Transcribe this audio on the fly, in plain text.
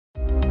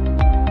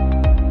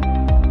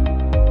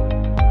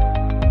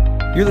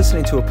You're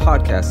listening to a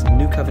podcast of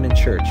New Covenant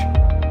Church.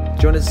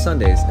 Join us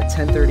Sundays at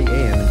 10:30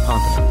 a.m. in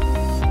Pompano.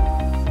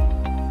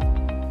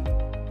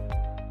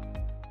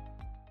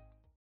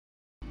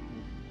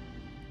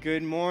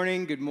 Good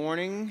morning, good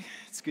morning.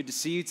 It's good to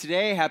see you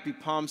today. Happy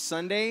Palm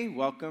Sunday.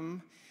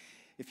 Welcome.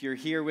 If you're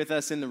here with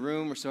us in the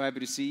room, we're so happy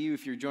to see you.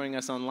 If you're joining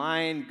us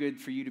online,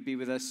 good for you to be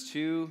with us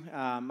too.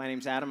 My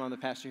name's Adam. I'm the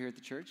pastor here at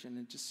the church, and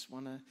I just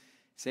want to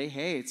say,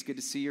 hey, it's good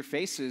to see your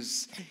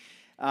faces.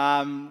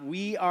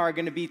 We are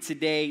going to be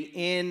today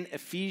in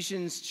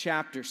Ephesians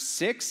chapter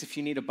 6. If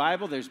you need a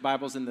Bible, there's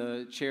Bibles in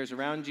the chairs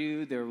around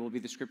you. There will be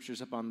the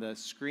scriptures up on the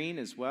screen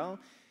as well.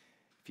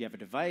 If you have a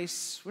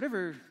device,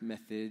 whatever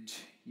method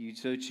you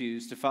so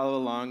choose to follow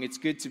along, it's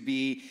good to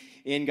be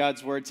in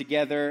God's Word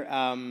together.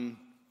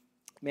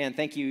 Man,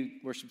 thank you,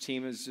 worship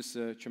team. It was just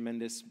a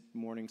tremendous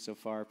morning so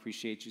far.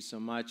 Appreciate you so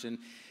much. And I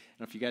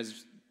don't know if you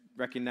guys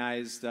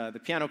recognized the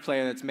piano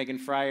player, that's Megan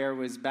Fryer,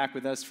 was back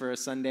with us for a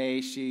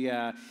Sunday.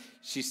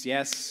 She's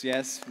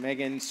yes,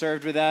 Megan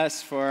served with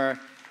us for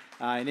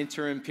an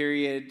interim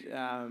period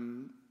a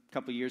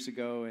couple years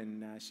ago,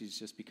 and she's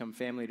just become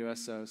family to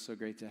us, so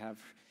great to have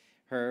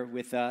her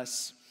with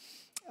us.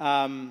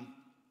 And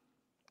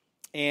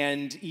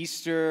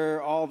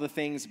Easter, all the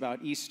things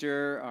about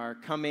Easter are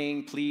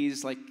coming.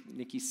 Please, like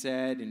Nikki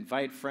said,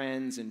 invite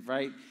friends,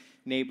 invite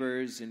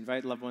neighbors,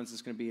 invite loved ones.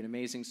 It's going to be an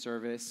amazing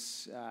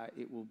service.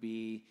 It will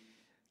be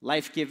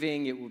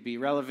life-giving. It will be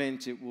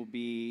relevant. It will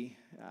be,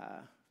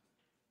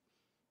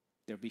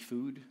 there'll be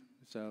food.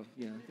 So,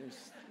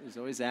 there's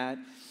always that.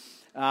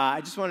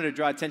 I just wanted to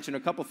draw attention to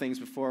a couple things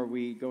before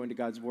we go into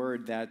God's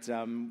Word. That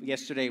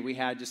yesterday we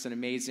had just an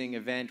amazing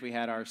event. We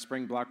had our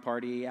spring block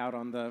party out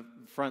on the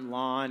front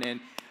lawn, and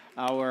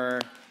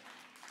our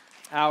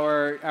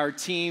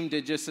team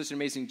did just such an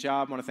amazing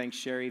job. I want to thank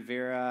Sherry,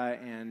 Vera,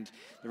 and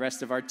the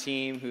rest of our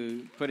team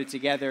who put it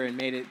together and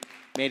made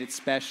it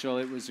special.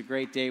 It was a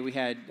great day. We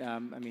had, a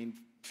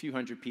few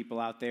hundred people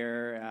out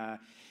there,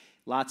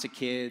 lots of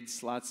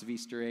kids, lots of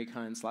Easter egg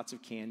hunts, lots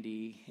of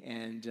candy,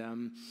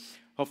 and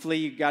hopefully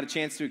you got a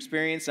chance to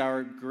experience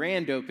our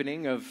grand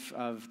opening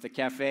of the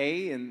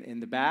cafe in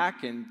the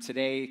back, and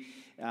today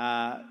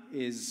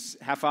is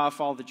half off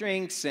all the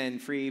drinks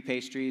and free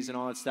pastries and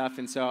all that stuff.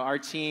 And so our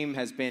team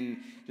has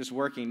been just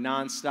working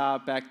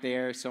nonstop back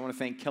there. So I want to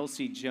thank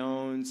Kelsey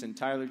Jones and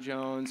Tyler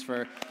Jones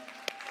for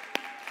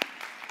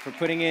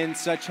putting in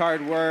such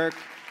hard work.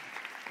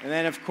 And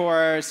then, of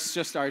course,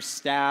 just our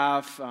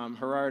staff,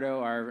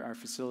 Gerardo, our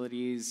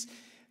facilities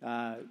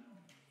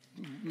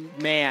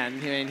man,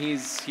 and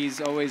he's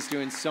always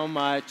doing so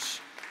much.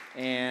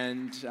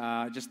 And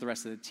just the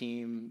rest of the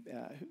team,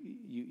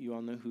 you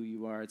all know who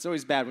you are. It's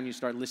always bad when you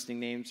start listing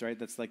names, right?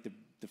 That's like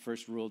the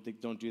first rule.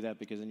 Don't do that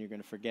because then you're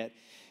going to forget.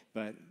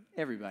 But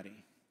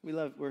everybody,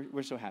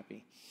 we're so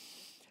happy.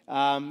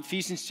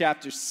 Ephesians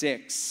chapter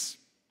 6.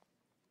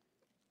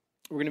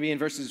 We're going to be in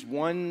verses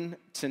 1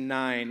 to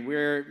 9.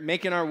 We're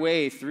making our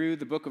way through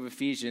the book of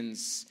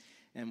Ephesians,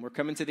 and we're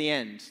coming to the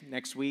end.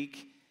 Next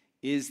week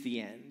is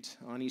the end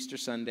on Easter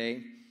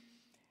Sunday.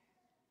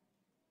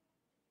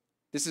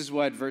 This is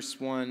what verse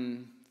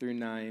 1 through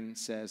 9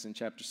 says in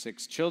chapter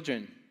 6.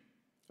 Children,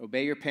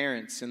 obey your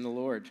parents in the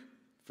Lord,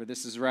 for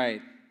this is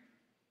right.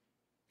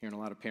 Hearing a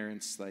lot of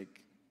parents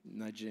like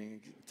nudging.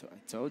 I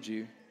told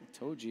you.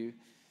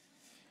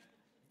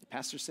 The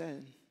pastor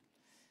said.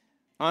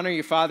 Honor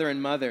your father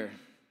and mother.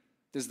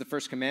 This is the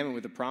first commandment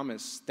with a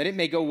promise, that it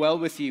may go well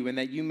with you and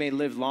that you may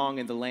live long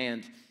in the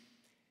land.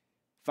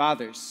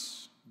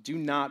 Fathers, do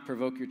not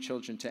provoke your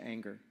children to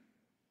anger,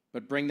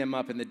 but bring them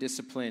up in the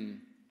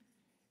discipline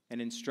and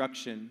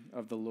instruction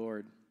of the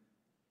Lord.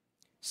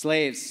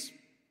 Slaves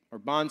or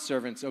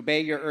bondservants,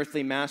 obey your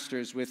earthly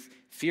masters with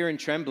fear and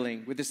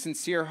trembling, with a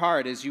sincere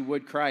heart as you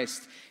would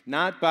Christ,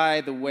 not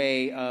by the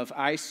way of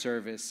eye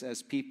service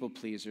as people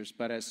pleasers,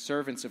 but as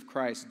servants of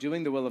Christ,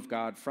 doing the will of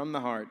God from the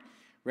heart,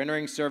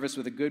 rendering service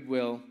with a good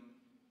will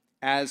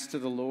as to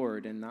the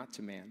Lord and not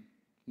to man,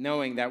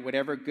 knowing that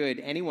whatever good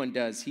anyone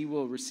does, he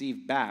will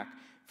receive back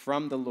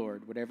from the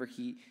Lord, whether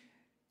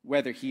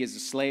he is a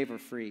slave or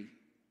free.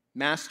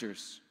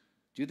 Masters,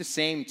 do the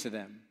same to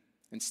them,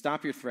 and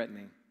stop your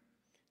threatening,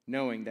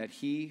 knowing that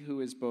he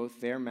who is both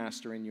their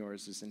master and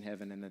yours is in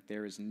heaven, and that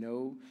there is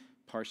no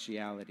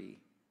partiality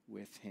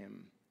with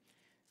him.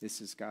 This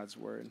is God's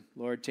word.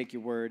 Lord, take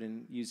your word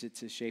and use it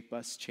to shape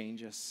us,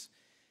 change us.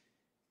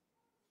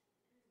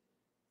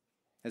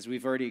 As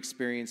we've already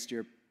experienced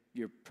your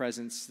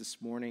presence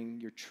this morning,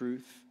 your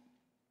truth,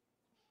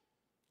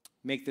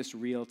 make this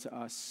real to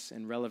us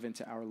and relevant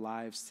to our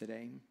lives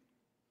today.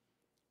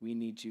 We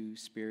need you,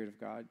 Spirit of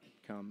God,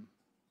 come.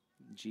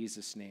 In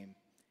Jesus' name,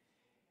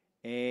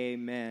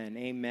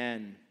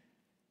 amen.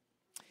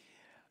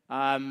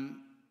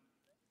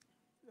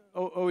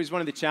 Always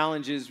one of the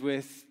challenges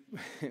with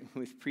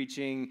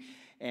preaching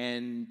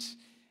and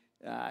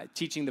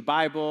teaching the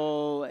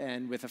Bible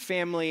and with a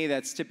family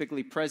that's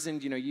typically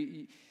present.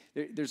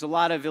 There's a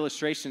lot of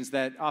illustrations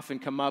that often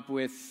come up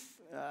with,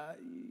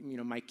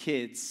 my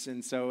kids.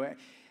 And so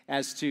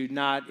as to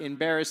not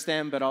embarrass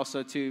them, but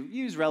also to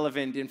use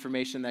relevant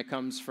information that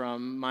comes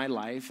from my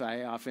life.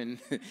 I often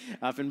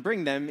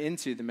bring them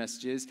into the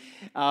messages.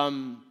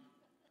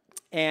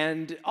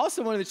 And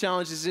also one of the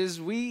challenges is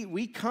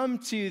we come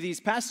to these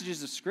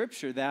passages of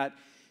Scripture that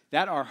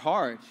are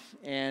hard.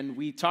 And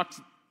we talked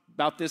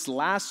about this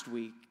last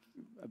week,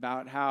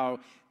 about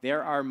how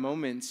there are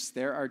moments,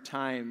 there are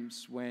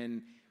times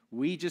when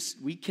we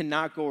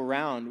cannot go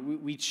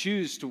around. We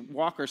choose to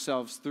walk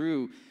ourselves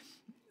through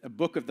a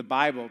book of the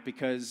Bible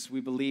because we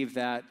believe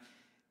that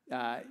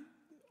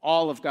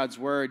all of God's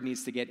Word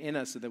needs to get in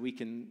us so that we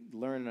can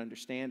learn and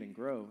understand and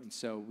grow. And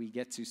so we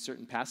get to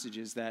certain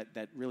passages that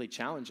really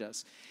challenge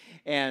us.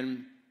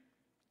 And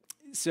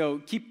so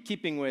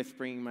keeping with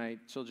bringing my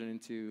children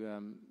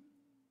into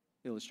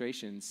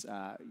illustrations,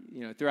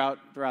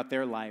 throughout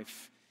their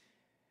life,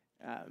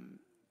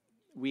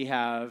 we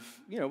have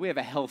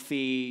a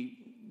healthy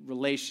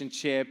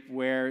relationship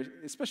where,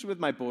 especially with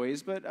my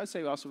boys, but I'd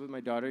say also with my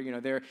daughter,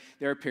 there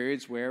are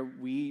periods where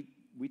we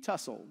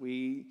tussle,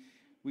 we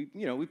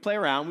play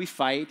around, we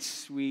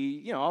fight,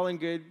 all in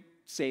good,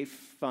 safe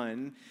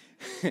fun.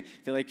 I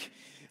feel like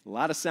a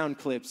lot of sound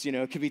clips,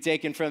 could be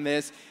taken from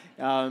this.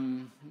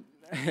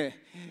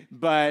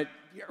 But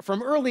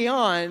from early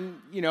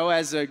on,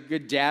 as a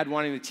good dad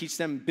wanting to teach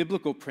them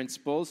biblical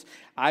principles,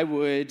 I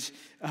would,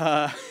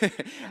 as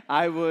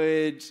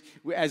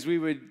we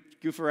would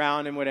goof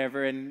around and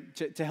whatever, and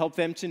to help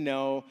them to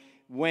know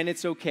when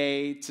it's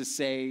okay to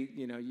say,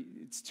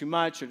 it's too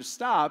much or to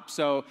stop.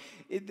 So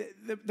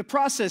the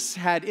process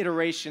had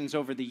iterations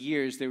over the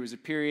years. There was a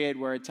period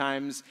where at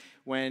times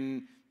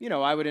when,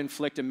 I would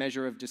inflict a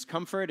measure of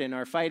discomfort in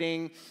our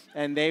fighting,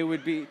 and they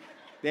would be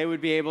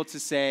able to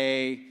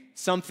say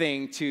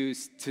something to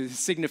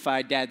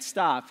signify, Dad,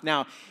 stop.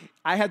 Now,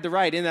 I had the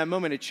right in that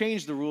moment to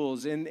change the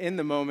rules in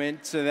the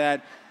moment so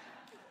that,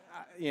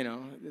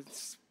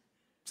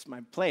 it's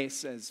my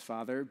place as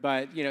father.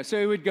 But, so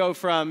it would go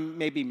from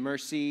maybe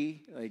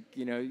Mercy, like,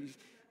 you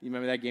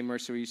remember that game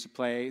Mercy we used to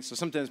play? So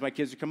sometimes my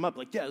kids would come up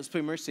like, yeah, let's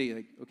play Mercy.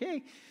 Like,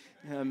 okay.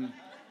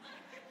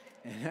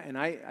 And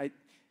I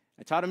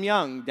taught them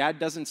young, Dad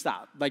doesn't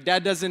stop. Like,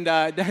 Dad doesn't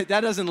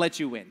let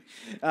you win.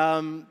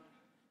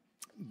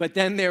 But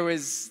then there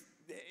was,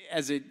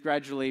 as it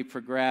gradually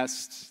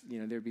progressed,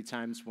 there'd be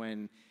times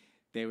when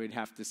they would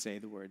have to say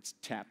the words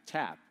tap,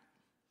 tap.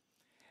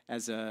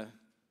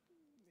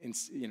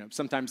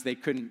 Sometimes they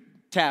couldn't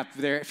tap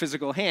their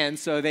physical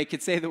hands, so they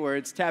could say the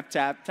words tap,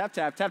 tap, tap,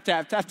 tap, tap,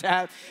 tap, tap,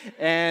 tap,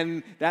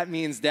 and that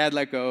means Dad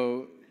let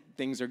go,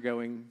 things are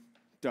going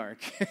dark.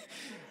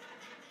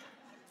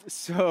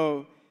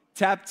 So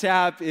tap,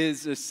 tap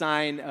is a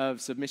sign of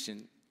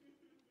submission.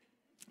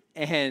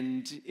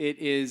 And it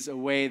is a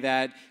way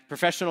that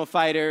professional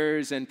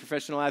fighters and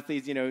professional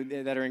athletes,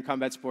 that are in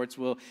combat sports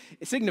will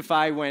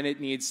signify when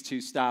it needs to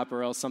stop,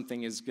 or else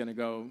something is going to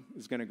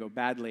go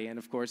badly. And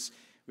of course,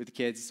 with the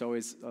kids, it's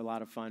always a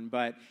lot of fun.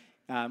 But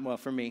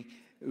for me,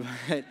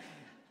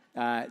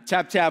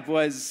 tap tap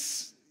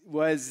was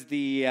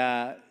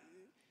the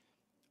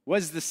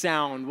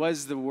sound,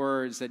 was the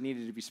words that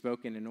needed to be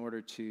spoken in order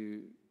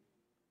to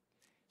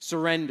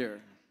surrender,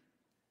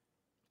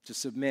 to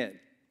submit.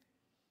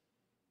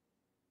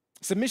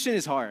 Submission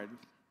is hard.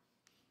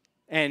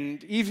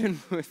 And even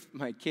with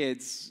my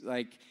kids,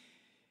 they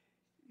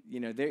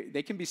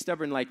can be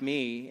stubborn like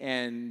me,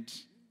 and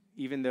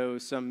even though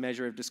some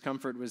measure of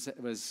discomfort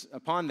was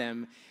upon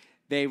them,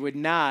 they would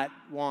not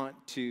want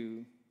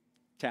to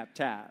tap,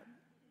 tap.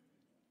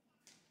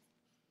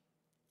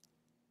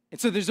 And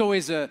so there's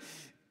always a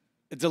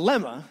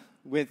dilemma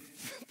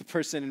with the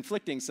person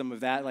inflicting some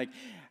of that, like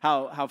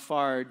how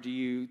far do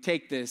you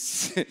take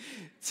this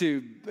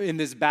in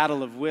this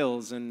battle of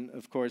wills? And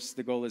of course,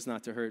 the goal is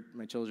not to hurt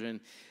my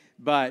children,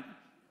 but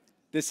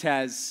this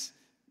has,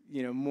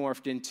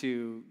 morphed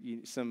into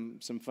some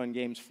fun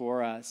games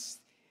for us.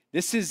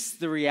 This is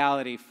the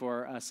reality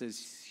for us as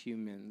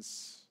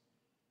humans.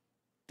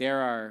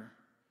 There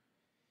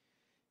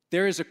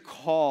is a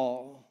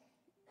call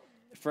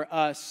for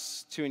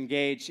us to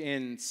engage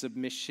in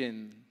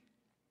submission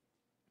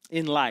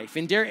in life,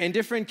 in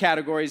different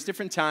categories,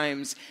 different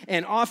times,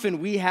 and often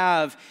we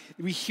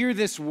hear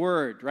this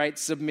word, right,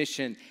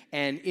 submission,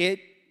 and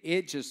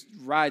it just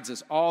rides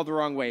us all the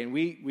wrong way. And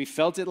we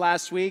felt it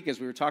last week as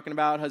we were talking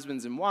about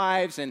husbands and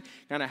wives and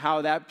kind of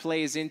how that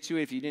plays into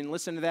it. If you didn't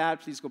listen to that,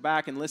 please go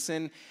back and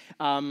listen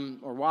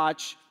or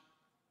watch.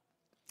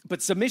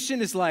 But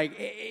submission is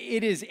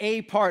it is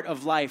a part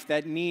of life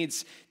that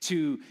needs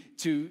to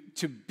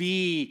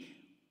be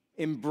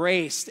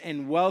embraced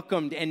and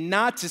welcomed, and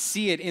not to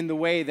see it in the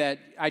way that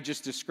I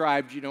just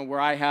described, where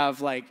I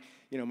have my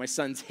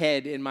son's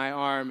head in my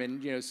arm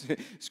and,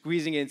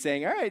 squeezing it and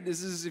saying, all right,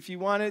 this is, if you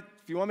want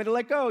me to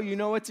let go, you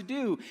know what to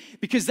do.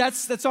 Because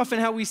that's often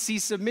how we see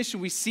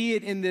submission. We see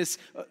it in this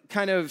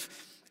kind of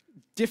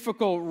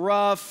difficult,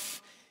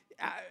 rough,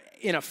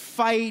 in a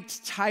fight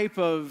type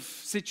of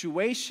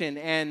situation.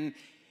 And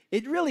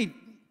it really,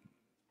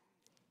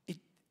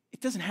 it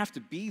doesn't have to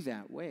be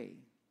that way.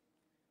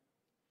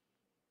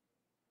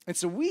 And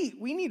so we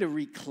need to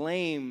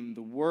reclaim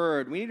the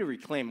word. We need to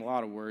reclaim a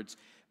lot of words,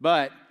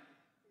 but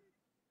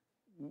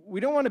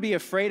we don't want to be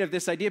afraid of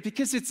this idea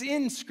because it's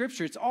in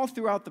Scripture. It's all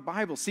throughout the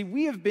Bible. See,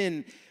 we have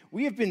been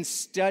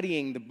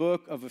studying the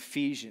book of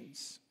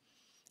Ephesians.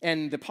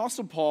 And the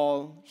Apostle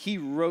Paul, he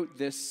wrote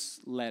this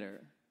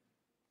letter.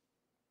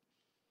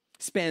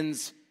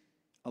 Spends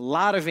a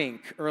lot of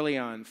ink early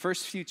on,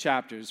 first few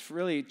chapters,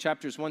 really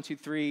chapters 1, 2,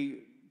 3,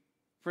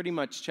 pretty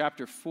much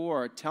chapter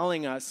 4,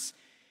 telling us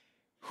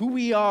who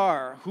we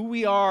are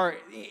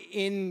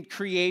in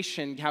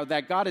creation, how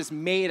that God has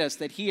made us,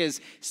 that He has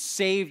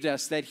saved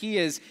us, that He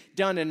has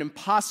done an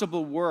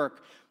impossible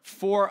work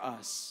for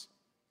us.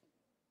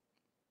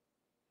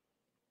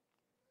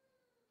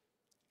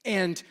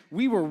 And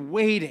we were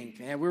waiting,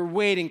 man. We were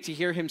waiting to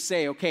hear him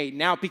say, okay,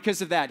 now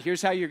because of that,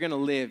 here's how you're going to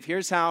live.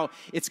 Here's how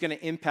it's going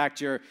to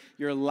impact your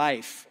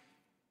life,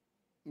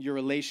 your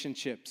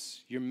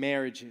relationships, your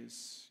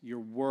marriages, your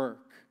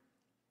work.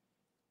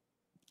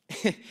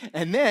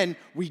 And then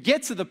we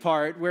get to the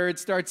part where it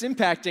starts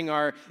impacting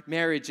our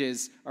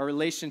marriages, our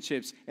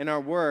relationships, and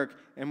our work,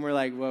 and we're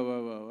like,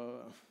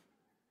 whoa.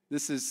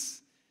 This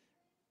is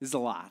a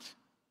lot.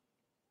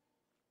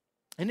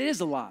 And it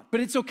is a lot, but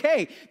it's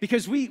okay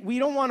because we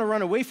don't want to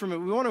run away from it.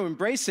 We want to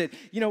embrace it.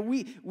 You know,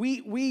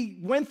 we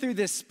went through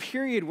this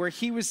period where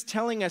he was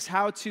telling us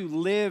how to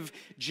live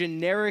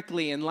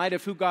generically in light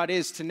of who God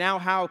is to now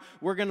how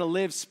we're going to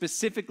live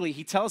specifically.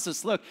 He tells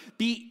us, look,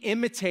 be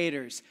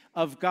imitators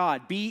of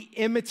God. Be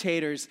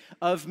imitators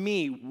of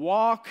me.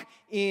 Walk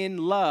in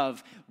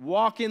love.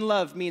 Walk in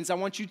love means I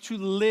want you to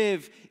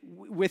live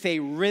with a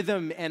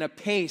rhythm and a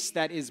pace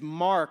that is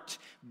marked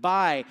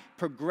by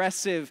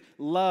progressive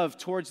love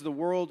towards the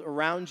world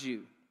around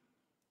you.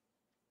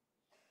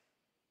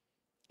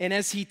 And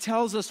as he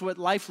tells us what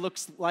life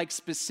looks like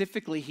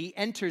specifically, he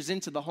enters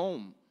into the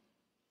home.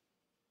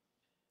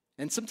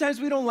 And sometimes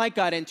we don't like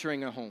God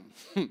entering a home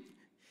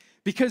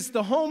because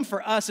the home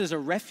for us is a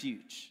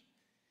refuge.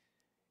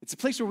 It's a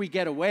place where we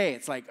get away.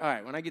 It's like, all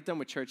right, when I get done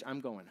with church,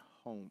 I'm going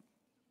home.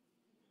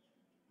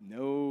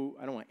 No,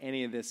 I don't want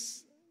any of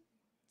this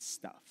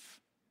stuff.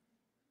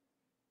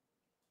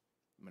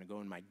 I'm going to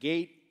go in my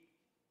gate,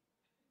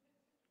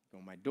 go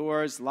in my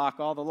doors, lock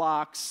all the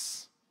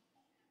locks,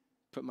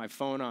 put my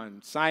phone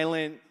on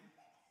silent.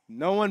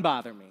 No one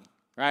bother me,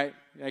 right?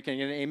 I can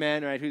get an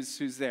amen, right?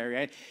 Who's there,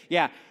 right?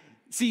 Yeah.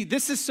 See,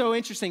 this is so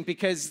interesting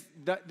because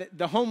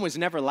the home was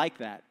never like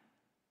that.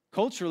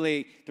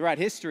 Culturally, throughout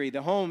history,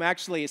 the home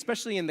actually,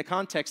 especially in the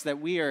context that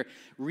we are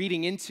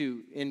reading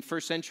into in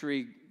first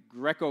century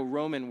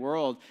Greco-Roman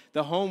world,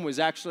 the home was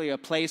actually a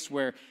place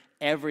where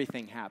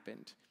everything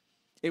happened.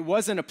 It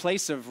wasn't a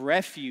place of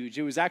refuge.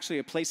 It was actually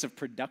a place of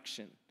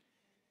production.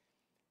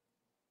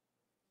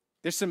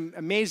 There's some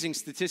amazing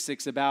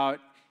statistics about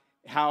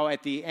how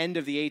at the end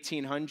of the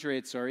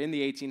 1800s or in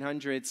the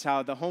 1800s,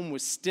 how the home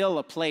was still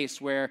a place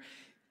where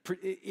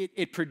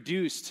it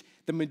produced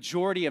the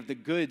majority of the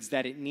goods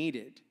that it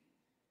needed.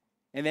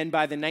 And then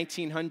by the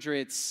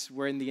 1900s,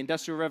 we're in the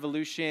Industrial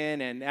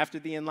Revolution, and after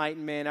the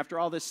Enlightenment, after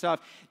all this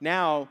stuff,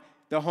 now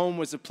the home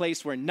was a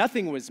place where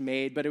nothing was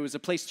made, but it was a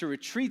place to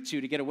retreat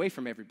to get away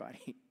from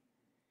everybody.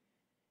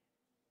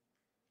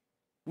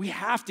 We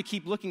have to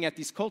keep looking at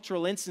these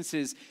cultural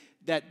instances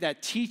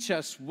that teach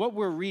us what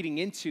we're reading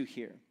into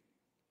here.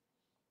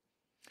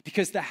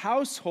 Because the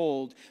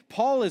household,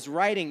 Paul is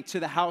writing to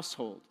the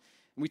household.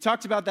 We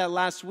talked about that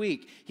last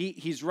week.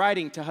 He's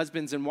writing to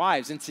husbands and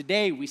wives, and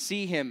today we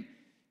see him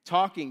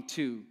talking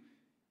to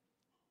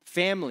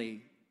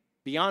family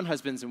beyond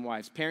husbands and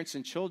wives, parents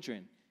and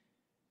children.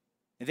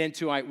 And then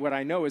to what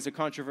I know is a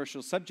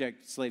controversial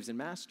subject, slaves and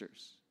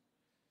masters.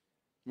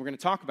 We're going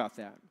to talk about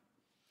that.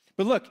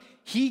 But look,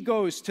 he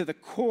goes to the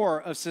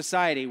core of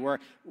society,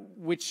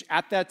 which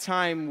at that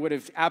time would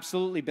have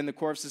absolutely been the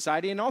core of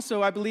society. And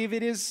also, I believe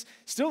it is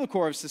still the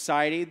core of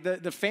society,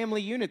 the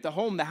family unit, the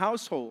home, the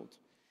household.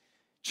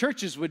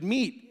 Churches would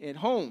meet at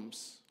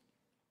homes.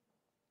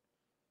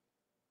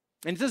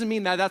 And it doesn't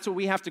mean that that's what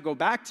we have to go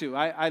back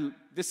to.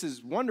 This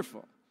is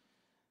wonderful,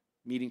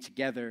 meeting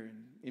together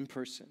in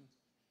person.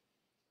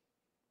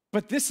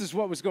 But this is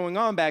what was going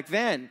on back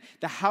then.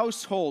 The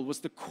household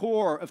was the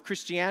core of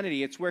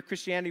Christianity. It's where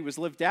Christianity was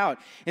lived out.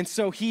 And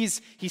so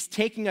he's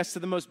taking us to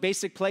the most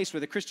basic place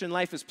where the Christian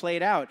life is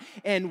played out.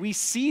 And we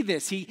see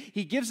this.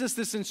 He gives us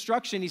this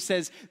instruction. He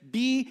says,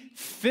 be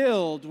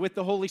filled with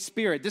the Holy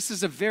Spirit. This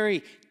is a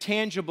very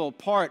tangible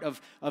part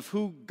of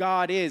who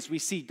God is. We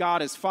see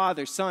God as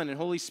Father, Son, and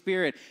Holy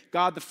Spirit.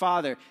 God the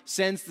Father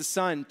sends the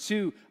Son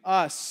to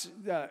us,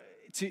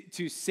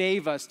 to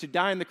save us, to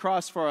die on the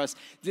cross for us,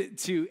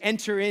 to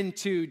enter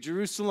into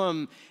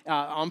Jerusalem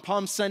on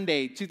Palm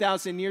Sunday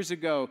 2,000 years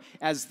ago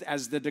as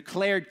the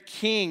declared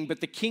king.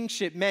 But the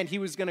kingship meant he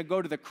was going to go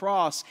to the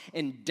cross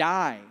and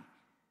die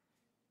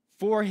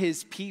for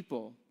his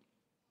people.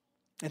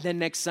 And then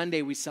next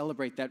Sunday we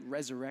celebrate that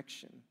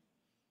resurrection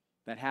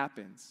that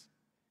happens.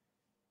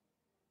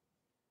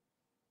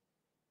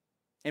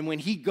 And when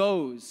he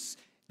goes,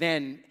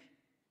 then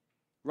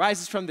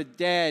rises from the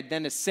dead,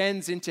 then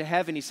ascends into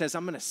heaven, he says,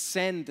 I'm going to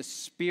send the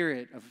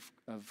Spirit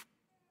of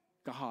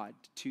God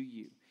to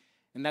you.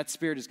 And that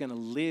Spirit is going to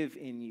live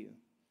in you.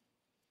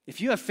 If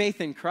you have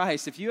faith in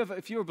Christ, if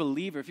you're a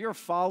believer, if you're a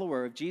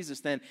follower of Jesus,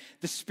 then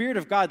the Spirit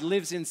of God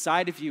lives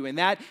inside of you, and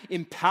that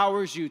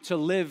empowers you to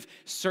live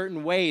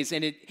certain ways,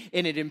 and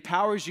it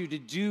empowers you to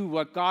do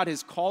what God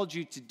has called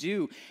you to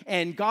do.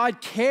 And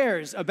God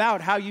cares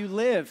about how you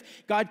live.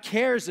 God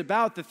cares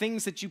about the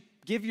things that you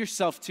give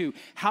yourself to,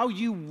 how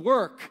you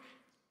work,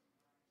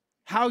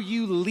 how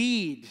you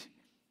lead,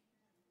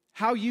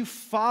 how you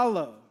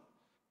follow,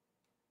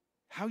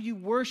 how you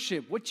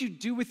worship, what you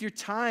do with your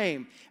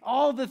time,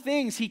 all the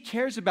things he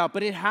cares about,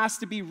 but it has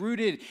to be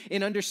rooted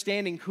in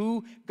understanding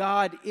who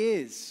God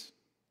is.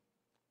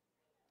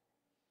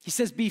 He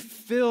says, be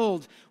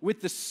filled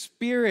with the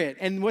Spirit.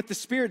 And what the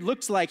Spirit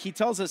looks like, he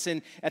tells us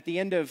at the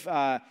end of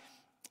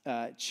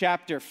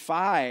chapter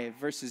 5,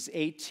 verses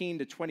 18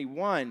 to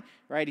 21,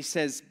 right? He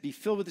says, be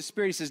filled with the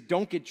Spirit. He says,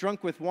 don't get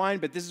drunk with wine,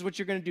 but this is what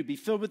you're going to do. Be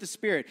filled with the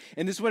Spirit.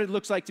 And this is what it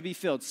looks like to be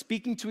filled.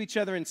 Speaking to each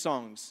other in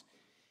songs,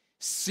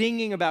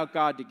 singing about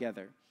God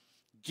together,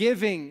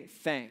 giving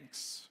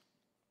thanks.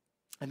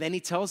 And then he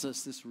tells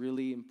us this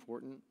really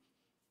important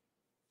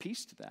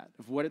piece to that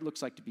of what it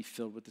looks like to be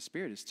filled with the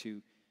Spirit is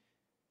to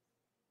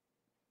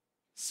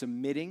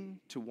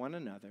submitting to one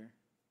another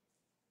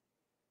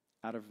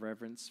out of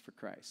reverence for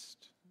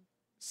Christ.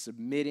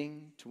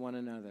 Submitting to one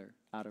another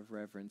out of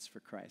reverence for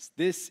Christ.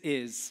 This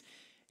is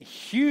a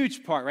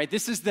huge part, right?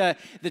 This is the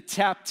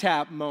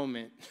tap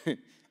moment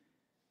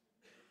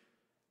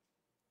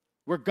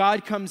where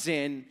God comes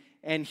in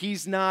and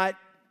he's not,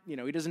 he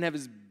doesn't have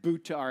his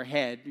boot to our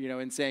head,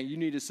 and saying, you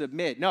need to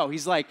submit. No,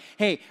 he's like,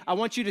 hey, I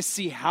want you to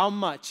see how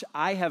much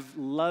I have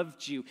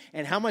loved you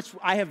and how much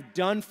I have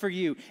done for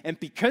you. And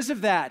because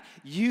of that,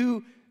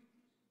 you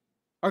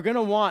are going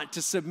to want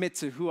to submit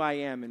to who I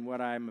am and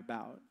what I'm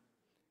about.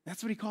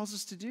 That's what he calls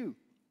us to do.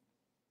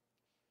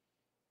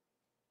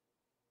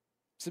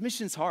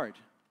 Submission's hard.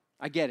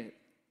 I get it.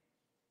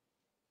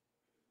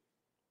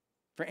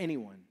 For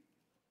anyone.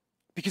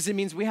 Because it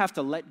means we have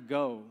to let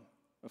go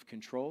of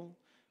control.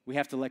 We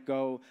have to let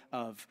go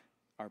of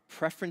our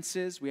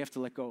preferences. We have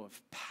to let go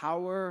of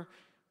power.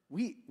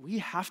 We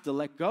have to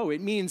let go.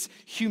 It means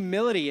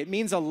humility. It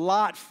means a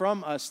lot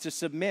from us to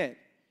submit.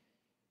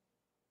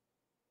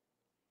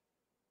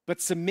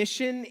 But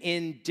submission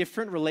in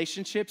different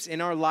relationships in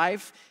our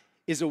life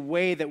is a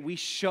way that we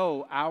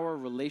show our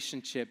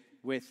relationship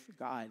with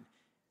God.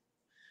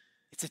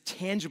 It's a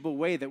tangible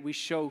way that we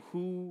show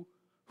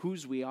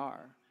whose we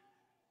are,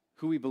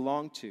 who we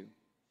belong to.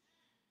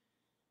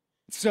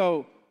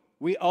 So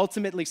we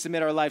ultimately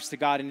submit our lives to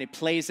God, and it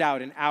plays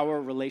out in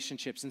our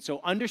relationships. And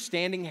so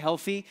understanding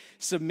healthy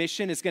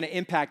submission is going to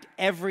impact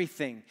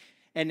everything,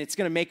 and it's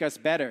going to make us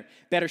better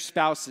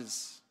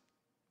spouses,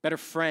 better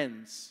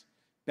friends,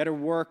 better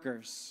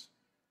workers,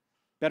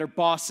 better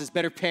bosses,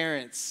 better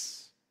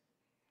parents.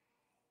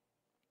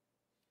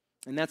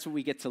 And that's what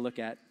we get to look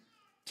at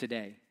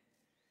today.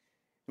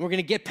 And we're going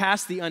to get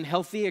past the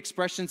unhealthy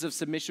expressions of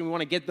submission. We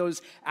want to get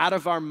those out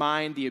of our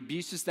mind, the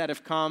abuses that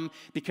have come,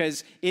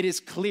 because it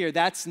is clear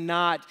that's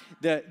not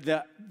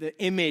the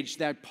image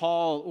that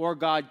Paul or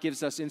God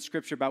gives us in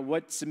Scripture about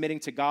what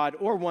submitting to God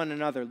or one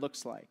another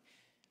looks like.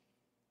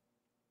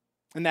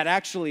 And that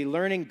actually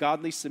learning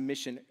godly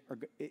submission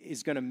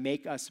is going to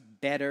make us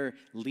better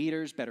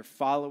leaders, better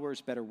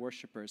followers, better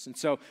worshipers. And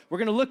so we're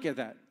going to look at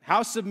that,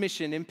 how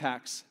submission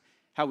impacts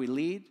how we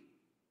lead,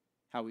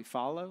 how we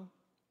follow,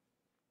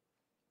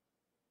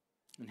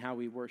 and how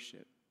we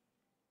worship.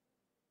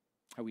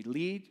 How we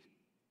lead,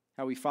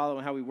 how we follow,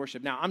 and how we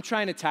worship. Now, I'm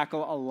trying to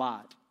tackle a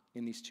lot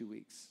in these 2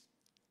 weeks.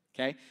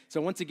 Okay? So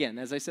once again,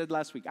 as I said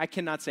last week, I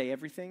cannot say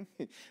everything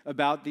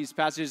about these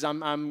passages. I'm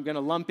going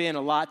to lump in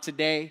a lot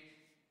today.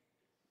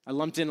 I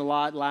lumped in a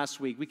lot last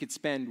week. We could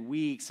spend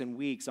weeks and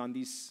weeks on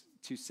these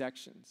 2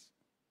 sections.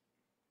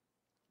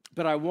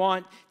 But I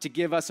want to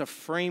give us a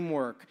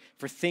framework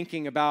for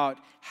thinking about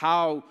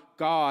how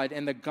God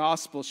and the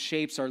gospel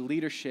shapes our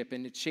leadership,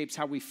 and it shapes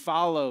how we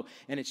follow,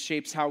 and it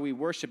shapes how we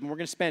worship. And we're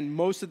going to spend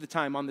most of the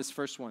time on this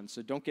first one,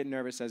 so don't get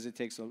nervous as it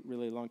takes a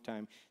really long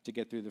time to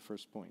get through the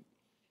first point.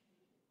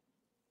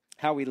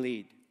 How we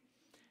lead.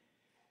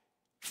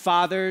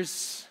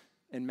 Fathers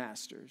and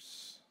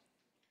masters.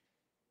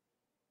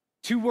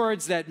 2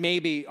 words that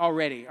maybe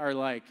already are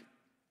like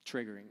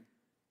triggering.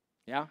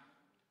 Yeah?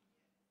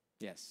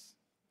 Yes.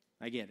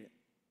 I get it.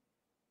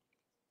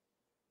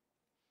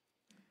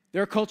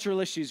 There are cultural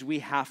issues we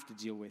have to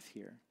deal with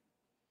here,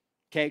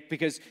 okay?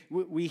 Because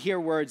we hear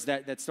words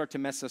that start to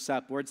mess us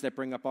up, words that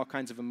bring up all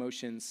kinds of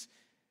emotions.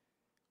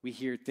 We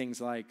hear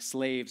things like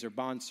slaves or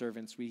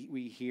bondservants.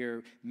 We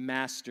hear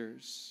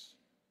masters.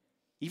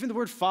 Even the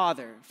word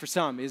father, for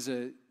some, is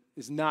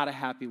not a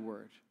happy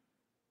word.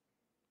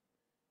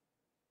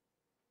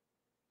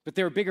 But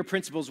there are bigger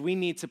principles we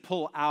need to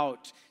pull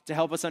out to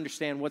help us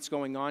understand what's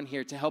going on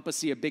here, to help us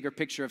see a bigger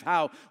picture of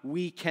how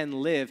we can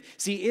live.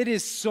 See, it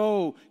is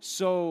so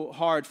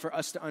hard for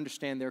us to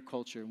understand their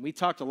culture. And we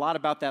talked a lot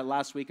about that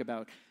last week,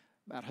 about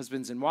about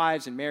husbands and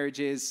wives and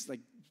marriages,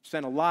 like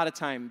spent a lot of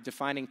time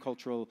defining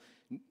cultural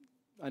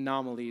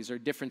anomalies or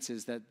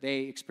differences that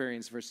they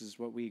experienced versus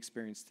what we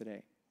experience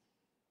today.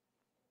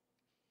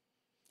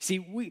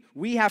 See,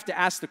 we have to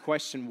ask the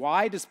question,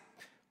 why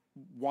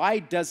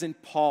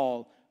doesn't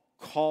Paul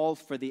call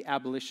for the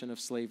abolition of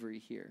slavery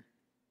here?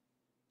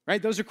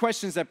 Right? Those are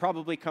questions that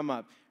probably come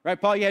up. Right,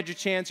 Paul, you had your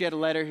chance, you had a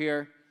letter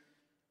here.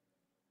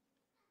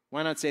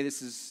 Why not say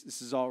this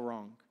is all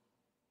wrong?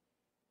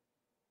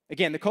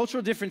 Again, the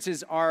cultural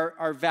differences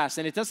are vast,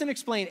 and it doesn't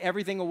explain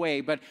everything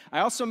away, but I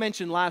also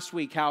mentioned last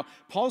week how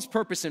Paul's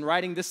purpose in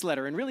writing this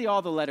letter, and really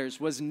all the letters,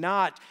 was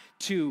not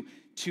to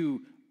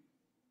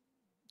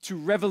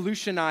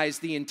revolutionize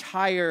the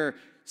entire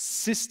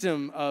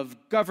system of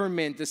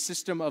government, the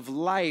system of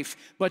life,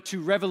 but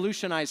to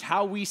revolutionize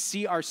how we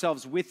see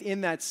ourselves within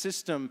that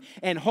system.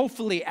 And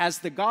hopefully, as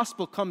the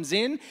gospel comes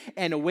in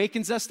and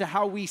awakens us to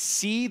how we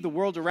see the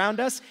world around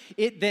us,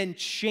 it then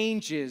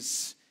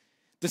changes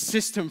the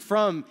system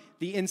from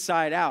the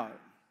inside out.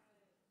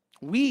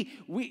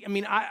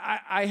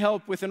 I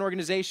help with an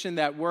organization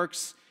that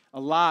works a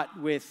lot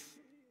with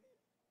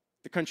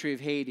the country of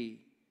Haiti.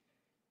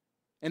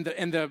 And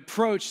the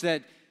approach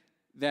that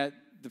the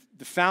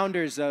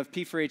founders of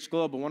P4H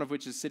Global, one of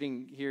which is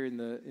sitting here in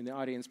the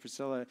audience,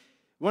 Priscilla,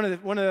 one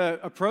of the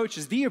approach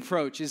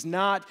is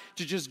not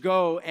to just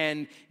go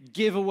and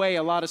give away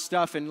a lot of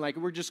stuff and like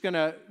we're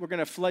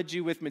gonna flood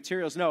you with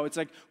materials. No, it's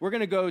like we're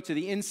gonna go to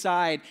the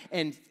inside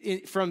and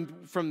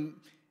from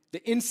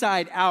the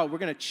inside out, we're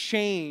gonna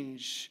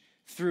change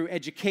through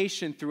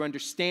education, through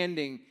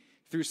understanding,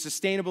 through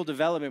sustainable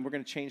development. We're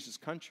gonna change this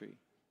country.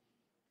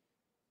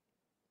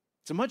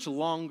 It's a much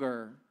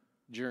longer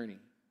journey,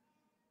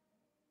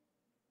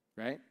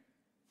 right?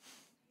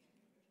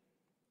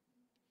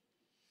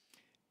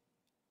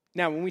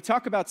 Now, when we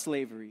talk about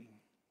slavery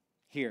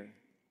here,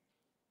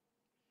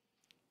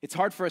 it's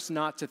hard for us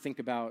not to think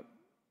about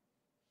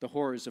the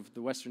horrors of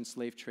the Western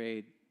slave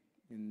trade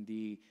in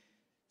the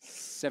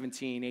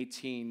 17,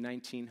 18,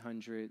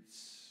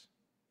 1900s,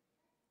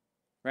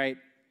 right?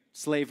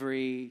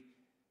 Slavery,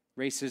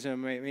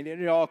 racism, I mean,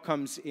 it all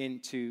comes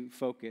into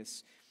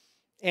focus.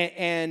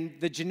 And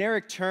the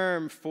generic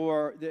term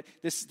for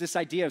this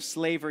idea of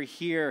slavery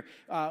here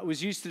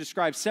was used to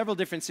describe several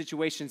different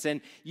situations. And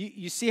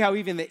you see how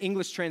even the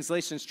English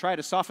translations try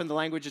to soften the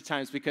language at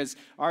times because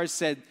ours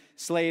said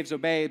slaves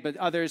obey, but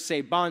others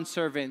say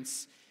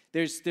bondservants.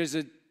 We're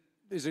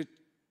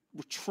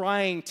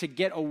trying to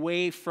get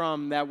away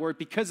from that word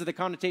because of the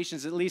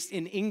connotations, at least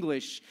in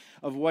English,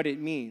 of what it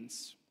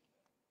means.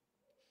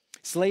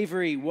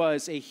 Slavery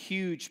was a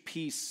huge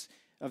piece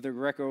of the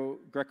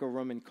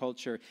Greco-Roman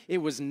culture. It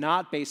was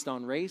not based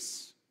on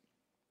race,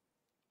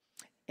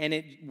 and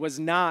it was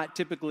not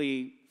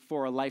typically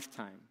for a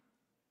lifetime,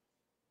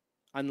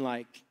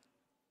 unlike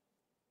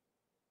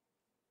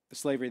the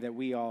slavery that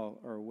we all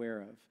are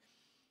aware of.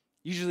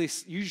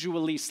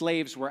 Usually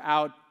slaves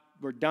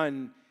were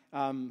done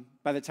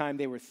by the time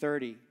they were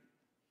 30.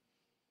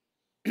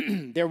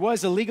 There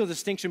was a legal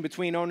distinction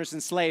between owners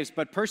and slaves,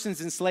 but persons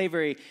in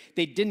slavery,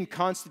 they didn't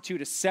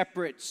constitute a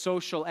separate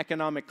social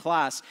economic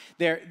class.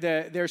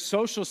 Their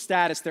social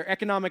status, their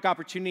economic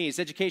opportunities,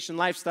 education,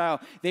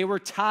 lifestyle, they were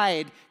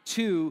tied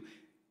to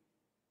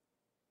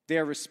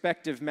their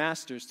respective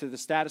masters, to the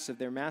status of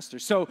their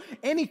masters. So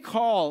any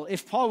call,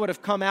 if Paul would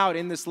have come out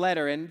in this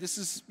letter, and this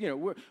is,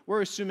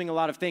 we're assuming a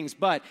lot of things,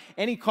 but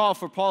any call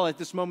for Paul at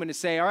this moment to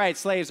say, all right,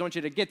 slaves, I want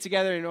you to get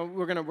together,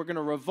 we're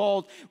gonna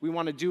revolt, we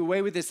want to do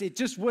away with this, it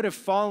just would have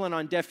fallen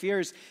on deaf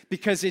ears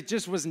because it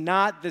just was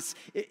not this,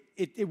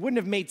 it wouldn't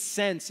have made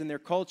sense in their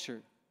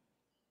culture.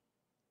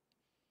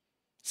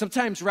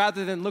 Sometimes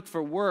rather than look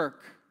for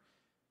work,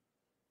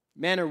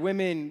 men or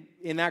women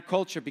in that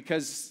culture,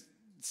 because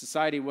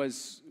society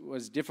was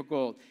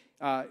difficult,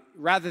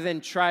 rather than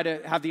try to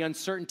have the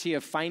uncertainty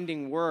of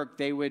finding work,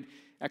 they would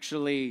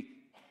actually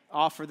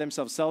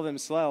sell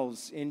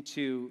themselves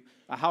into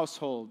a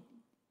household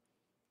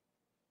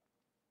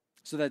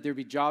so that there'd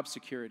be job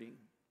security.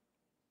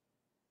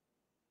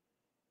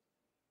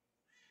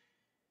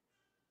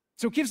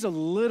 So it gives a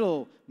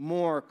little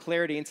more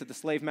clarity into the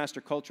slave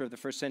master culture of the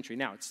first century.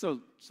 Now, it's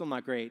still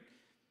not great.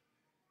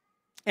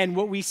 And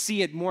what we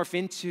see it morph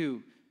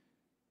into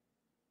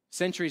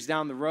centuries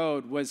down the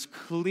road was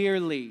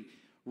clearly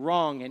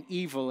wrong and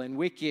evil and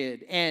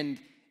wicked, and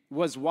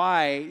was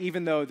why,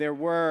 even though there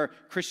were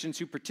Christians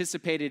who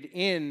participated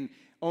in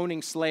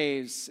owning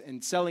slaves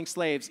and selling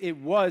slaves, it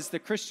was the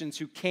Christians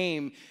who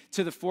came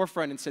to the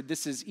forefront and said,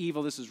 this is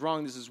evil, this is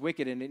wrong, this is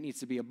wicked, and it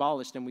needs to be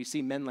abolished. And we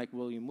see men like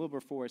William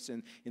Wilberforce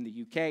in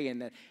the UK,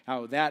 and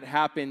how that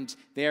happened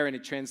there, and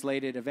it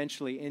translated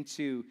eventually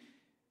into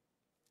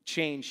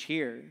change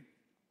here.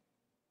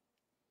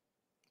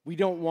 We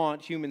don't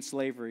want human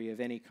slavery of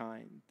any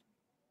kind,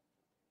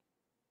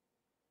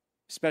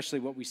 especially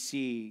what we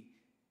see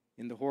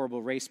in the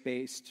horrible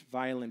race-based,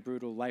 violent,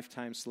 brutal,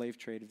 lifetime slave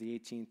trade of the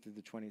 18th through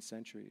the 20th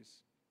centuries.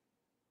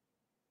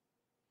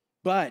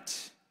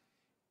 But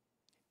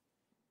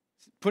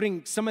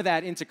putting some of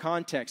that into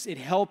context, it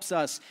helps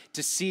us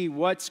to see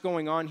what's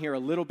going on here a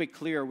little bit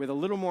clearer with a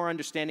little more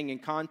understanding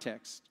and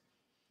context.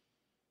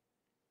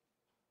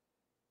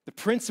 The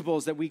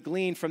principles that we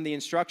glean from the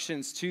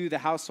instructions to the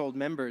household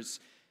members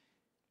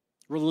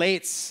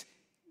relates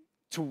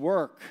to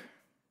work,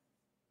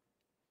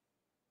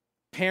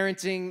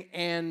 parenting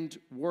and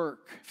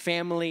work,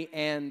 family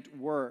and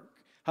work,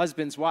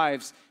 husbands,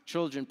 wives,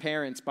 children,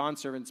 parents,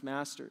 bondservants,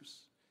 masters,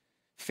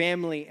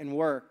 family and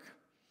work.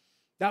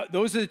 Now,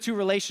 those are the two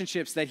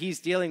relationships that he's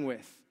dealing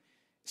with,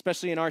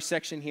 especially in our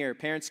section here,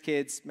 parents,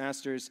 kids,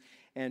 masters,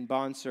 and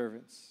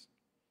bondservants.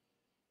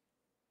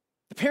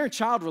 The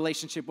parent-child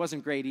relationship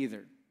wasn't great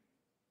either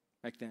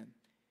back then.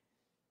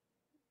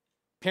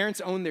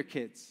 Parents owned their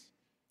kids.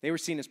 They were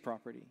seen as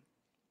property.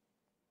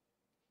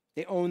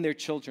 They owned their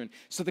children.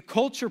 So the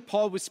culture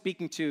Paul was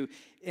speaking to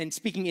and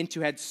speaking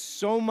into had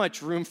so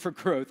much room for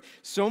growth,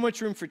 so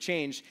much room for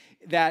change,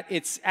 that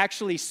it's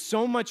actually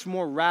so much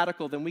more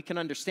radical than we can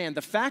understand.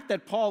 The fact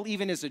that Paul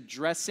even is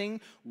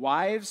addressing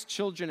wives,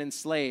 children, and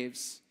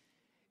slaves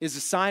is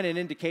a sign and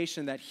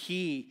indication that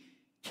he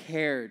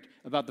cared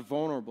about the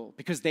vulnerable,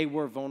 because they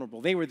were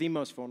vulnerable. They were the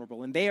most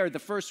vulnerable, and they are the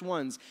first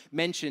ones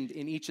mentioned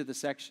in each of the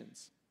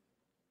sections.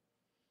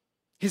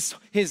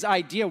 His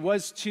idea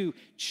was to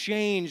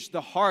change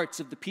the hearts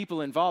of the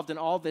people involved in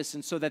all this,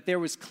 and so that there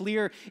was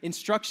clear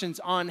instructions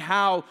on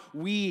how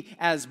we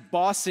as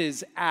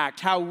bosses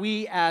act, how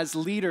we as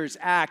leaders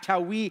act,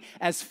 how we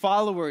as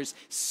followers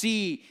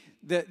see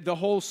the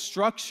whole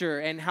structure,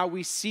 and how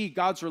we see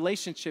God's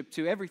relationship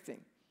to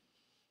everything.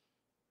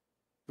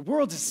 The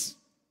world is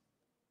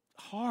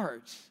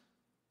hard.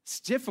 It's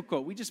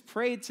difficult. We just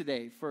prayed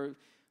today for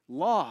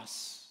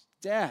loss,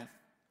 death,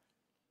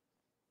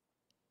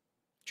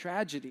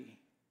 tragedy.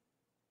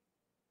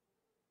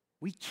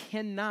 We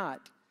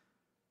cannot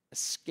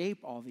escape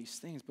all these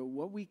things, but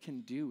what we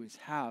can do is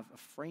have a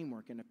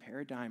framework and a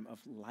paradigm of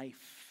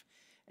life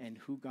and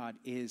who God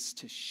is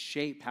to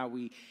shape how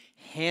we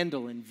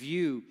handle and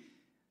view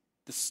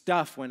the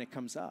stuff when it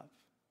comes up.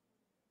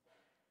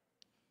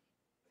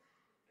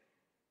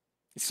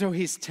 So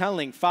he's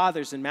telling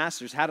fathers and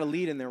masters how to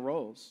lead in their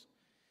roles.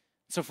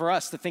 So for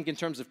us to think in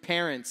terms of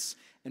parents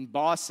and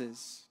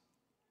bosses,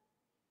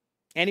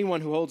 anyone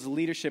who holds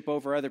leadership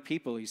over other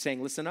people, he's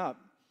saying, listen up.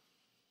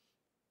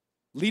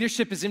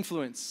 Leadership is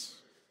influence.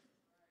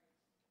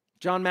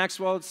 John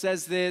Maxwell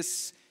says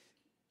this.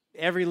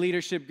 Every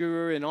leadership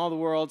guru in all the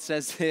world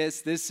says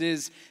this. This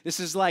is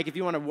like, if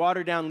you want to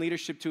water down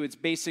leadership to its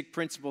basic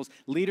principles,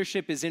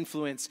 leadership is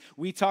influence.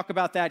 We talk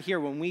about that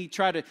here when we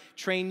try to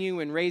train you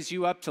and raise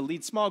you up to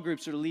lead small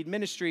groups or to lead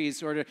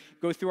ministries or to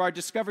go through our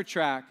Discover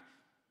track.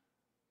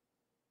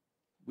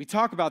 We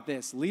talk about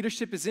this.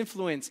 Leadership is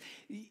influence.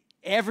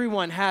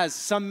 Everyone has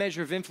some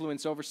measure of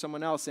influence over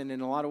someone else, and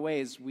in a lot of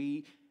ways,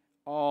 we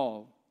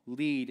all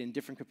lead in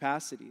different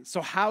capacities. So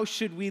how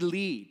should we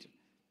lead?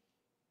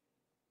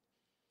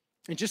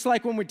 And just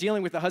like when we're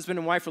dealing with a husband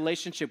and wife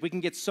relationship, we can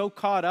get so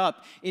caught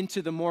up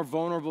into the more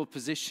vulnerable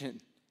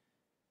position.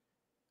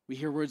 We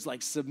hear words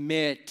like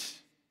submit,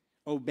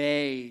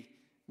 obey.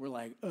 We're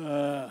like,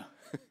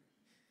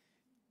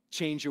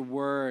 change your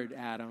word,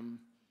 Adam.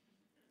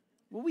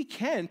 Well, we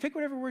can. Pick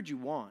whatever word you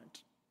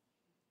want.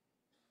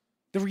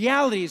 The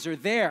realities are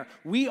there.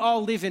 We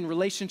all live in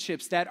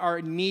relationships that are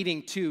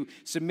needing to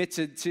submit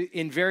to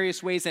in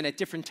various ways and at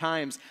different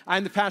times.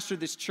 I'm the pastor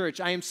of this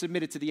church. I am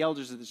submitted to the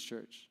elders of this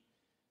church.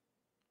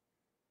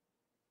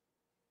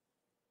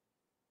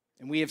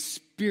 And we have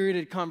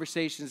spirited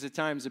conversations at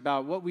times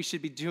about what we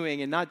should be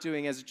doing and not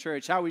doing as a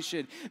church, how we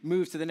should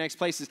move to the next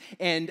places.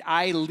 And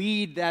I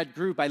lead that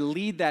group, I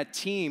lead that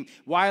team,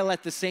 while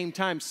at the same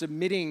time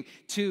submitting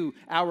to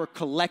our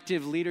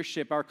collective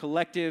leadership, our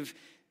collective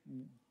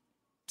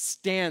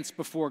stance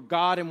before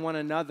God and one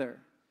another.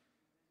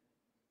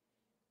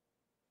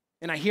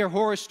 And I hear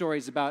horror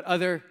stories about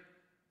other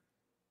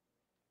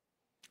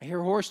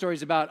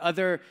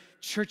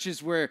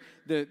churches where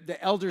the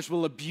elders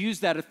will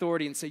abuse that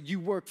authority and say, you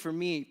work for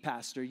me,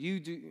 pastor. You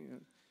do. You know.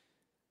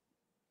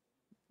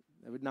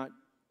 That would not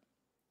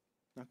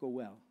go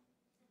well.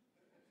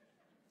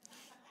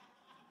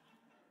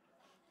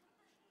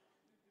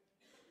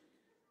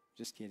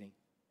 Just kidding.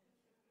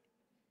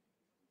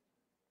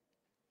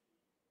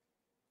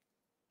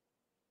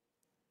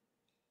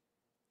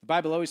 The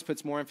Bible always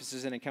puts more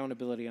emphasis and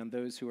accountability on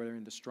those who are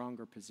in the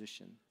stronger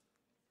position.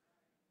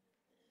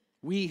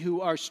 We who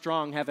are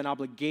strong have an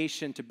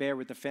obligation to bear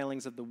with the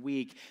failings of the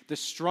weak. The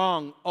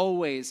strong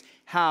always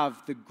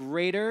have the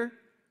greater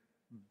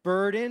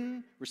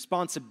burden,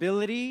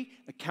 responsibility,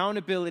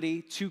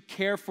 accountability to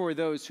care for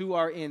those who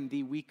are in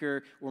the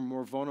weaker or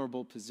more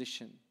vulnerable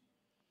position.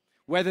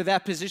 Whether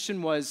that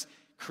position was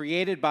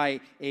created by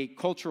a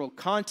cultural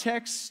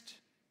context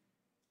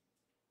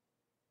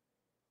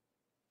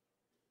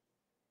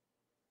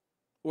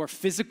or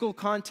physical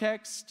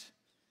context,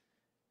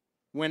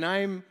 when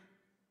I'm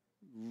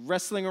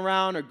wrestling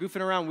around or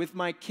goofing around with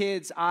my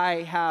kids,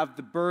 I have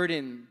the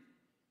burden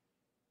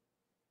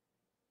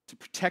to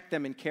protect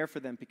them and care for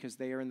them because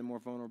they are in the more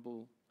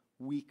vulnerable,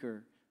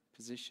 weaker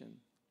position.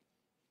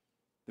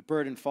 The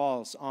burden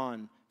falls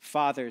on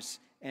fathers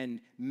and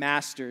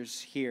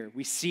masters here.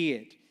 We see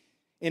it.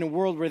 In a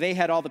world where they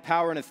had all the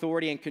power and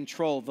authority and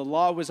control, the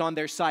law was on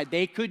their side.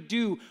 They could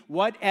do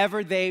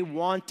whatever they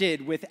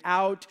wanted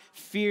without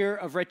fear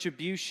of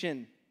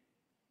retribution.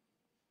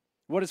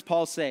 What does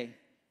Paul say?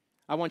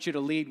 I want you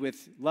to lead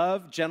with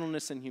love,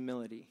 gentleness, and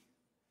humility.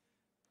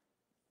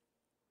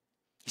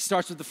 He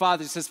starts with the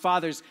fathers. He says,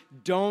 fathers,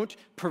 don't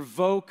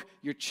provoke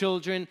your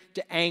children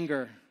to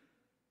anger.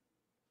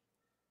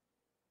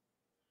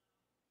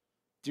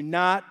 Do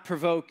not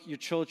provoke your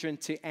children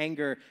to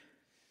anger.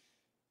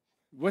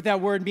 What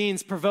that word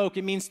means, provoke,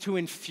 it means to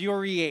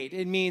infuriate.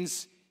 It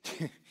means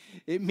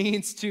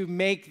to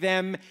make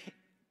them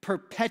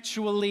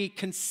perpetually,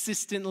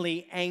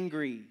 consistently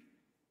angry.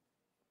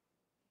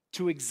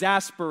 To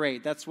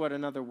exasperate. That's what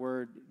another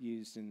word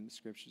used in the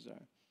scriptures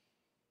are.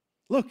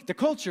 Look, the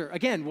culture,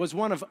 again, was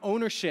one of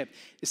ownership,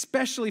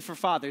 especially for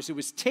fathers. It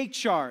was take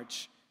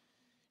charge,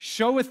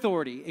 show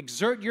authority,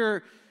 exert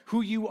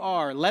who you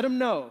are, let them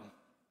know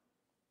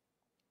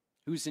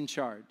who's in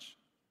charge.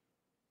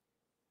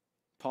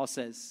 Paul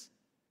says,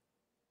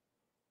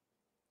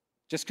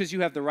 just because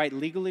you have the right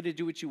legally to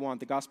do what you want,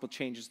 the gospel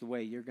changes the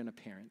way you're going to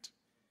parent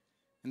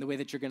and the way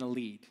that you're going to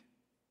lead.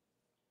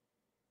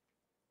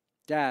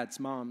 Dads,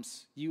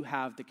 moms, you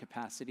have the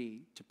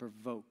capacity to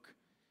provoke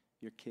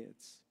your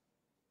kids,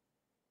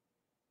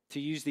 to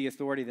use the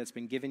authority that's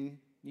been given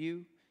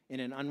you in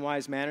an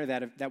unwise manner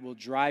that will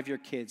drive your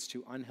kids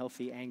to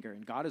unhealthy anger.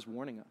 And God is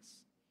warning us.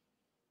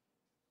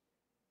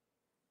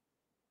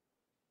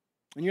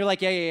 And you're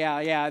like,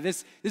 yeah,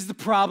 this is the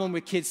problem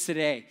with kids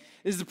today.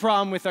 This is the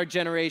problem with our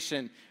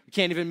generation. We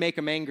can't even make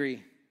them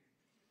angry.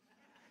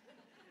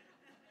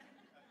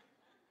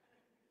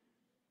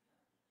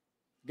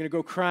 You're going to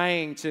go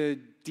crying to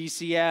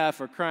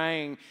DCF or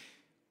crying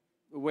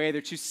away.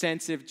 They're too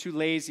sensitive, too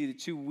lazy, they're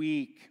too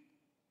weak.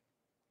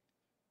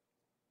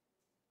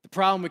 The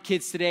problem with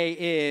kids today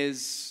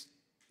is,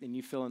 and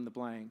you fill in the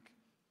blank.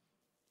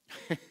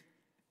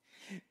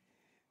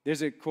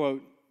 There's a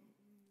quote.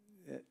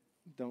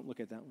 Don't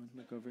look at that one.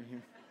 Look over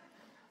here.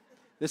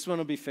 This one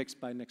will be fixed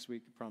by next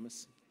week, I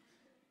promise.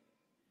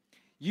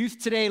 Youth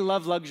today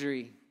love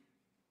luxury.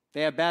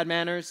 They have bad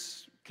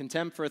manners,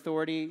 contempt for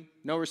authority,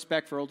 no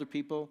respect for older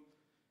people,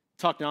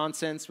 talk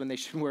nonsense when they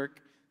should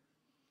work.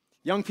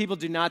 Young people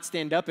do not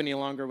stand up any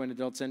longer when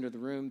adults enter the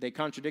room. They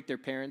contradict their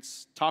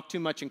parents, talk too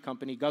much in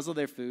company, guzzle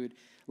their food,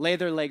 lay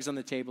their legs on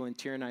the table, and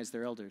tyrannize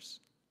their elders.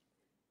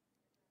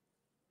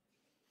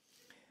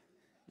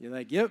 You're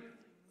like, yep,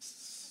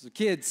 so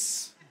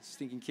kids,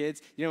 stinking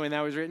kids. You know when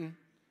that was written?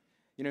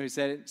 You know who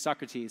said it?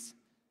 Socrates.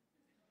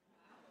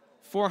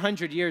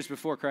 400 years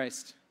before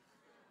Christ.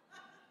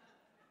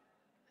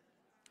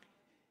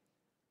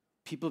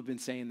 People have been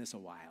saying this a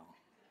while.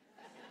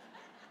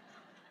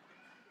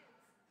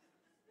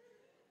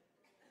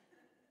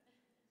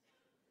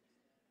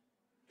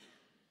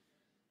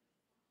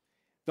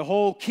 The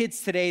whole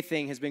kids today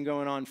thing has been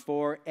going on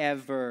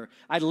forever.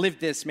 I lived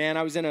this, man.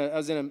 I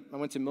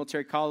went to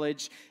military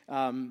college,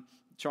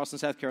 Charleston,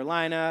 South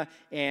Carolina,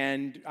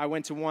 and I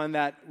went to one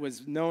that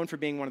was known for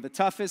being one of the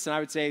toughest, and I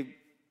would say,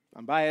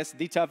 I'm biased,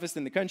 the toughest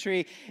in the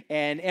country,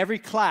 and every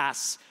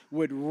class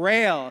would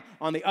rail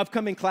on the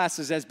upcoming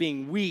classes as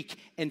being weak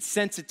and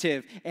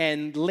sensitive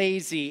and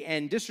lazy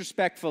and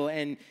disrespectful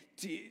and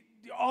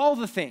all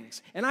the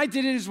things. And I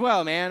did it as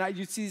well, man.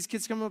 You'd see these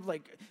kids come up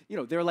like,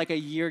 they're like a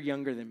year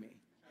younger than me.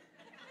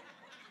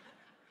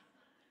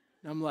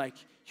 And I'm like,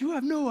 you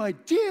have no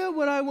idea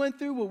what I went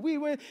through, what we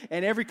went.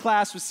 And every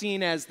class was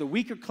seen as the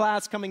weaker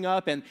class coming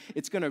up, and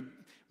it's going to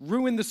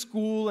ruin the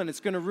school, and it's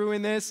going to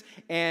ruin this.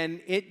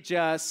 And it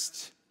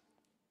just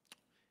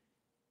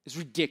is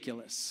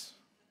ridiculous.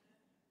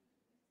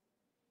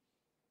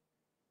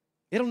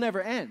 It'll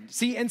never end.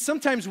 See, and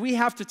sometimes we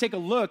have to take a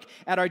look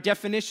at our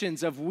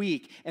definitions of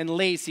weak and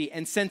lazy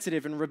and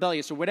sensitive and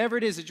rebellious or whatever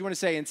it is that you want to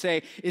say and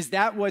say, is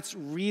that what's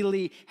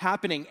really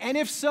happening? And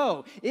if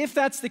so, if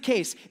that's the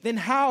case, then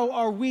how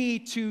are we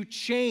to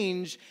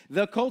change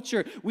the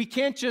culture? We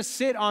can't just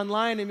sit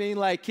online and be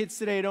like, kids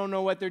today don't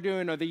know what they're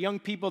doing, or the young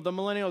people, the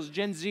millennials,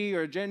 Gen Z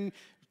or Gen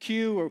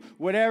Q or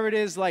whatever it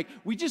is. Like,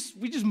 we just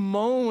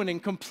moan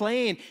and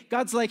complain.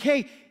 God's like,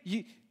 hey,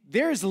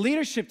 there's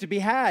leadership to be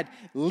had.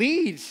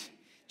 Lead.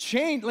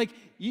 Change, like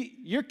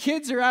your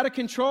kids are out of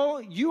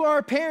control. You are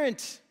a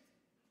parent.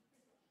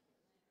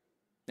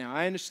 Now,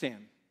 I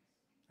understand.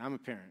 I'm a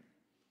parent.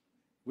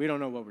 We don't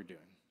know what we're doing.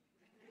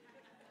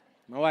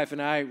 My wife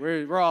and I,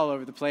 we're all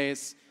over the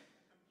place.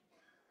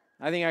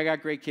 I think I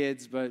got great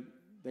kids, but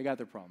they got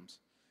their problems.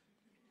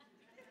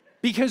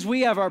 Because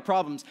we have our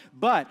problems.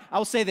 But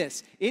I'll say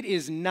this, it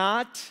is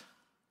not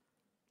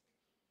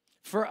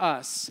for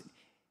us.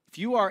 If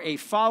you are a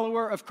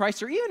follower of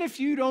Christ, or even if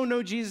you don't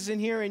know Jesus in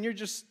here and you're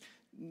just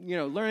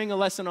learning a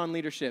lesson on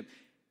leadership,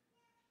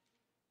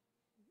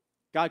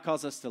 God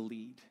calls us to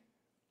lead,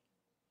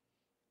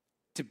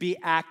 to be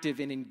active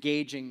in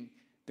engaging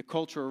the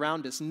culture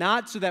around us,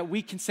 not so that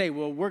we can say,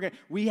 well,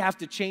 we have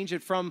to change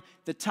it from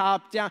the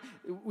top down.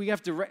 We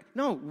have to,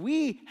 no,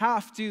 we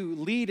have to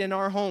lead in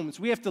our homes.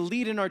 We have to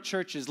lead in our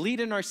churches, lead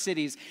in our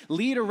cities,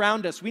 lead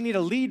around us. We need to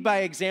lead by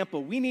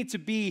example. We need to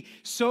be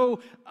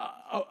so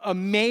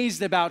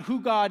amazed about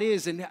who God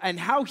is and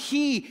how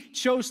he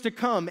chose to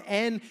come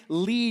and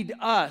lead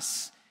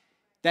us,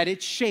 that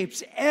it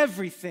shapes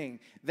everything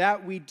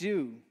that we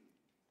do.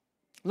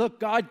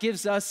 Look, God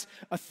gives us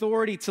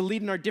authority to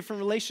lead in our different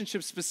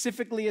relationships,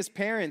 specifically as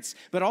parents,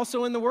 but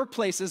also in the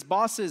workplace as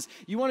bosses.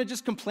 You want to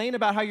just complain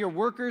about how your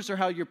workers or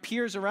how your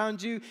peers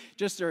around you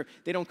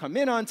they don't come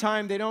in on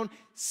time,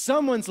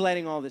 someone's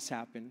letting all this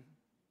happen.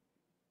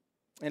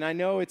 And I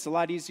know it's a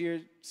lot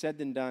easier said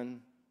than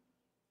done.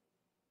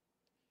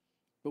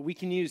 But we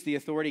can use the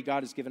authority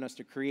God has given us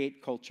to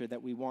create culture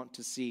that we want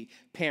to see.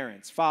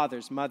 Parents,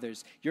 fathers,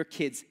 mothers, your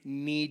kids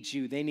need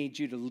you. They need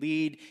you to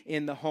lead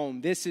in the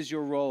home. This is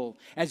your role.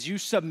 As you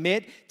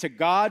submit to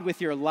God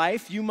with your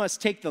life, you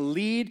must take the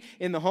lead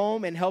in the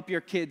home and help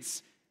your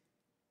kids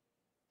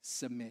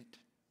submit.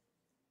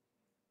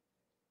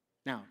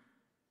 Now,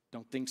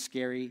 don't think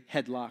scary,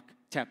 headlock,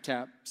 tap,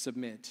 tap,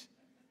 submit.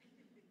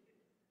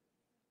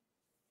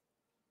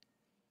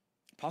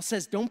 Paul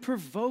says, don't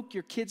provoke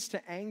your kids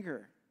to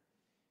anger.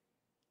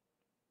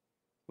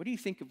 What do you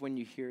think of when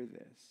you hear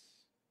this,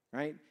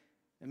 right?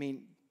 I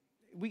mean,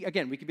 we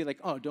could be like,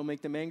 oh, don't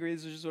make them angry.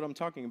 This is just what I'm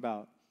talking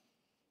about.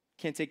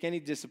 Can't take any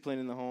discipline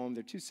in the home.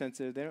 They're too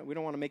sensitive. We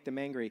don't want to make them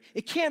angry.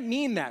 It can't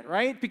mean that,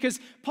 right?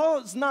 Because Paul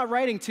is not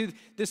writing to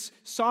this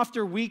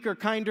softer, weaker,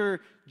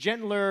 kinder,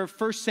 gentler,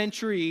 first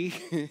century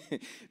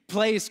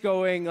place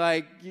going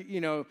like,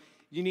 you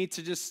need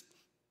to just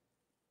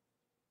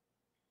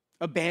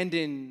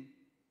abandon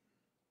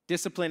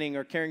disciplining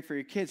or caring for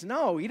your kids.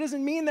 No, he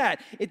doesn't mean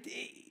that.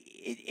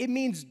 It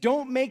means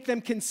don't make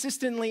them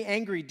consistently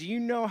angry. Do you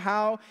know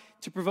how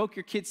to provoke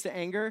your kids to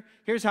anger?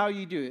 Here's how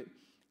you do it.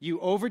 You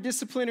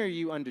over-discipline or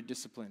you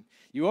under-discipline?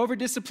 You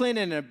over-discipline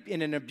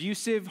in an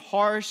abusive,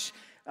 harsh,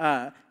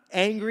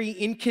 angry,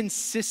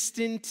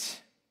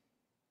 inconsistent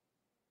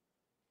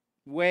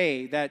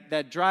way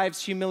that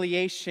drives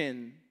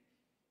humiliation,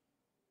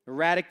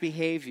 erratic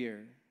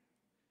behavior.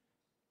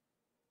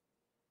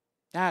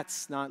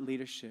 That's not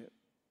leadership.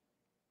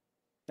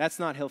 That's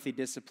not healthy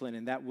discipline,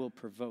 and that will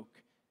provoke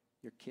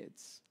your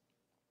kids.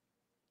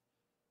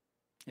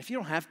 If you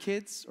don't have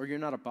kids or you're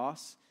not a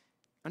boss,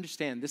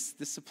 understand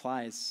this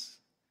applies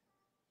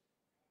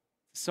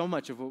so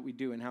much of what we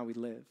do and how we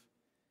live.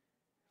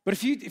 But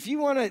if you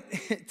want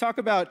to talk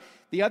about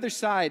the other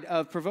side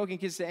of provoking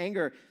kids to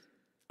anger,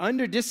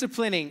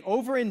 under-disciplining,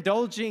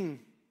 overindulging,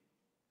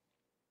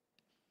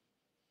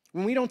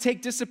 when we don't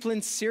take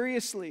discipline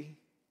seriously,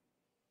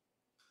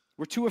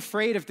 we're too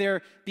afraid of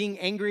their being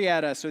angry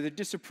at us or their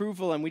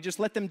disapproval, and we just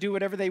let them do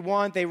whatever they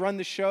want. They run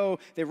the show,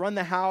 they run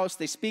the house,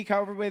 they speak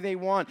however way they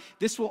want.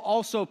 This will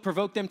also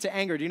provoke them to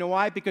anger. Do you know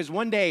why? Because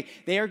one day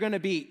they are going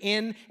to be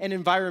in an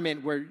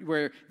environment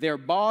where their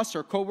boss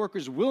or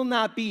coworkers will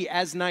not be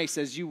as nice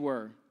as you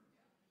were.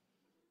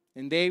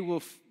 And they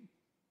will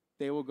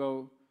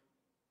go,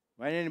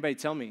 why didn't anybody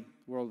tell me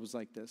the world was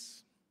like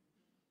this?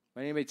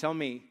 Why didn't anybody tell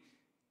me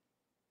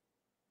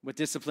what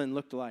discipline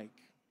looked like?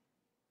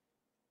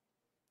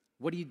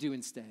 What do you do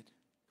instead?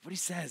 What he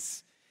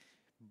says,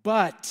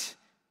 but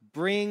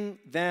bring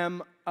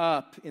them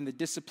up in the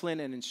discipline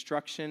and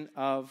instruction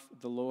of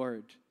the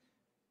Lord.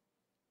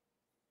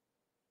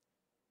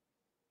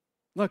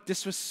 Look,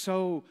 this was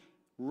so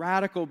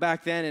radical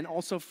back then, and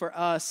also for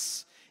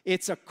us,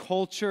 it's a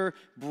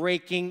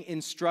culture-breaking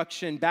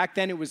instruction. Back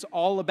then, it was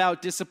all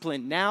about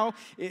discipline. Now,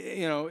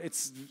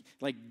 it's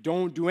like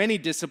don't do any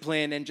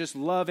discipline and just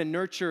love and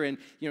nurture. And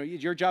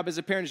your job as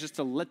a parent is just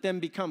to let them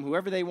become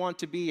whoever they want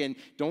to be, and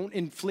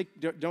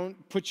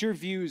don't put your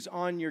views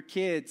on your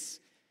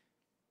kids.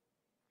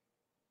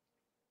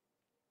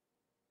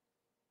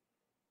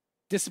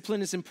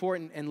 Discipline is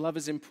important and love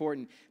is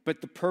important,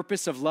 but the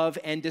purpose of love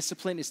and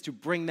discipline is to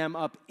bring them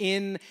up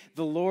in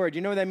the Lord.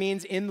 You know what that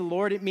means? In the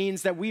Lord, it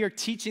means that we are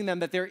teaching them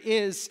that there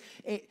is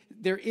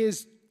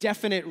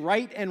definite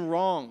right and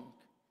wrong.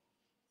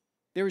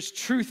 There is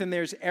truth and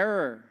there's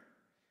error.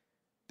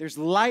 There's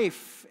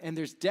life and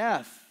there's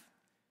death.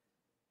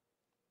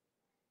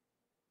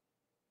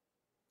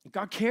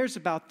 God cares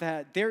about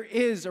that. There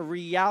is a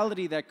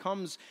reality that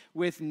comes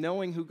with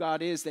knowing who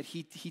God is, that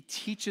He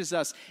teaches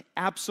us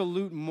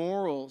absolute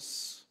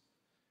morals.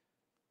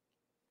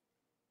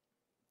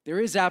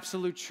 There is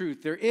absolute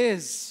truth. There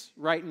is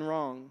right and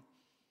wrong.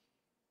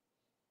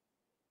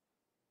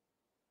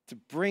 To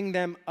bring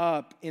them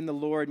up in the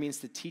Lord means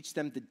to teach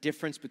them the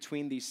difference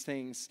between these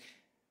things.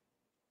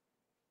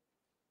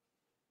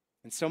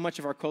 And so much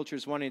of our culture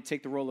is wanting to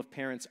take the role of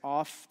parents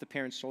off the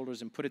parents'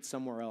 shoulders and put it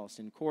somewhere else,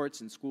 in courts,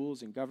 in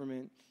schools, in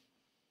government.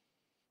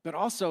 But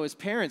also, as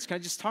parents, can I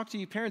just talk to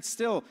you parents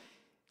still?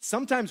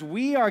 Sometimes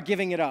we are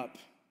giving it up.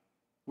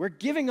 We're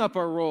giving up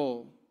our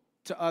role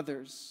to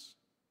others.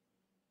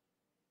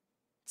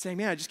 Saying,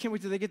 man, I just can't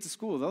wait till they get to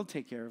school. They'll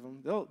take care of them.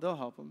 They'll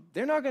help them.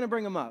 They're not going to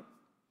bring them up.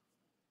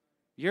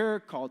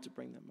 You're called to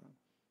bring them up.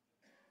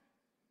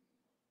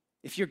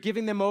 if you're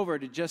giving them over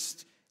to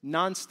just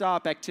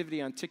nonstop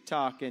activity on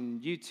TikTok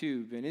and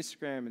YouTube and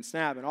Instagram and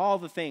Snap and all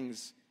the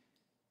things,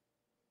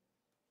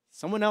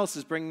 someone else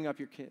is bringing up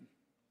your kid.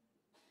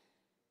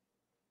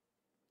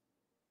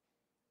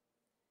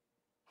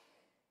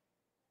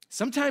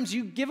 Sometimes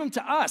you give them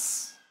to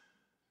us.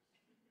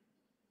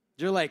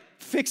 You're like,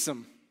 fix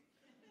them,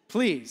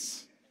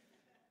 please.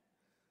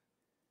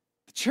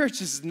 The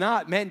church is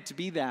not meant to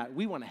be that.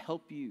 We want to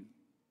help you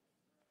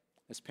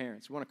as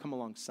parents. We want to come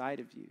alongside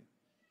of you.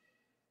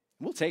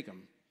 We'll take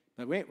them,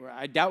 but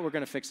I doubt we're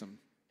going to fix them.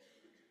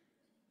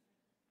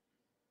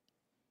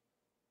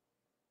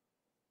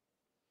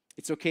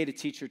 It's okay to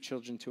teach your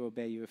children to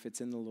obey you if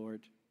it's in the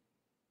Lord.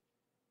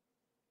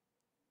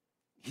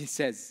 He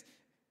says,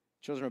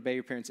 children, obey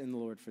your parents in the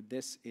Lord, for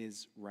this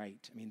is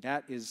right. I mean,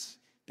 that is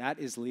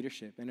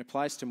leadership, and it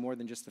applies to more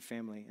than just the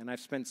family. And I've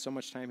spent so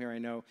much time here, I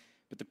know,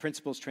 but the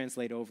principles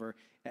translate over,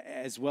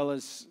 as well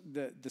as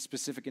the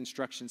specific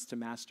instructions to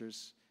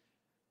masters.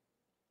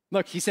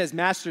 Look, he says,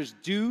 masters,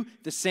 do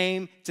the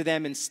same to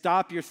them and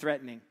stop your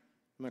threatening.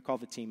 I'm going to call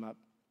the team up.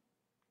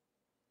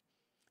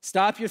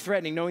 Stop your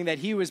threatening, knowing that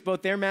he who is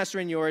both their master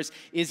and yours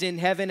is in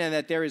heaven and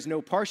that there is no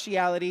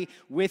partiality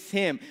with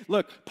him.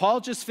 Look,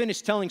 Paul just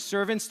finished telling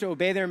servants to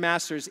obey their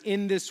masters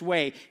in this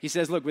way. He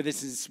says, look, with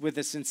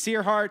a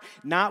sincere heart,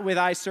 not with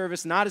eye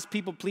service, not as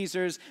people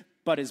pleasers,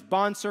 but as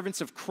bondservants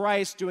of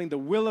Christ, doing the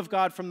will of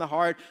God from the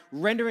heart,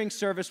 rendering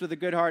service with a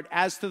good heart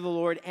as to the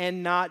Lord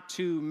and not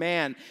to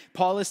man.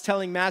 Paul is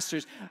telling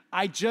masters,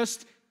 I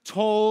just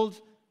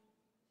told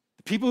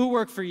the people who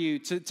work for you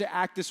to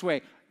act this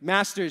way.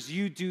 Masters,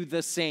 you do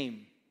the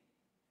same.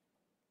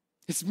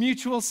 It's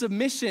mutual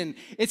submission.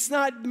 It's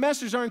not, the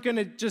masters aren't going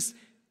to just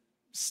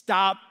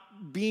stop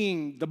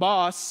being the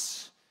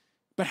boss,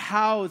 but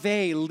how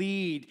they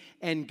lead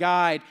and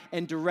guide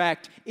and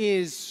direct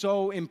is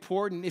so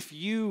important. If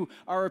you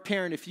are a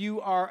parent, if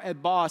you are a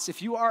boss,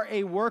 if you are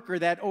a worker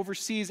that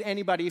oversees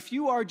anybody, if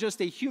you are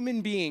just a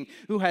human being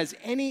who has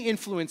any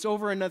influence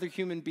over another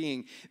human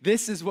being,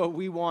 this is what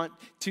we want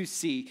to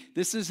see.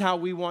 This is how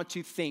we want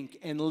to think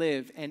and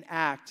live and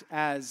act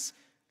as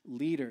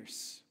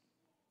leaders.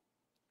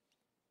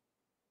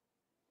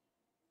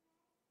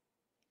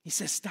 He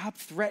says, stop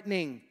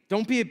threatening.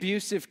 Don't be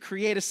abusive.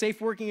 Create a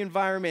safe working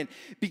environment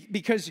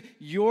because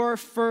you're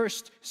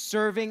first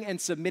serving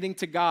and submitting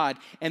to God.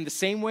 And the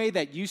same way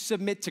that you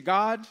submit to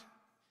God,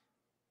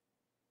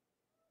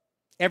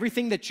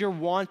 everything that you're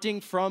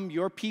wanting from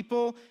your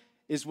people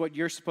is what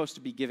you're supposed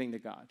to be giving to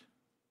God.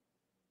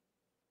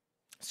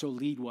 So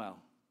lead well.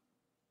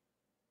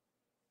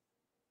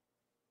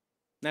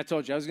 And I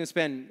told you, I was going to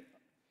spend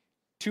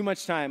too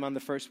much time on the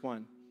first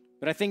one.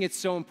 But I think it's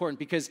so important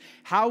because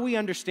how we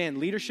understand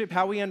leadership,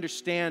 how we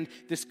understand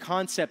this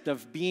concept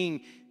of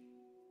being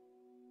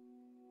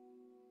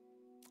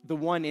the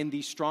one in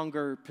the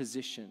stronger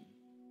position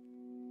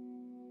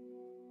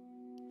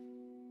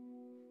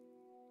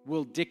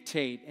will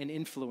dictate and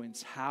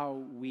influence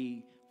how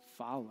we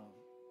follow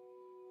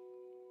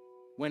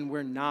when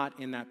we're not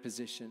in that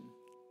position.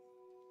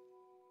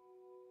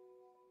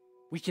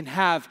 We can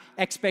have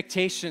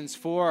expectations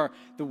for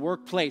the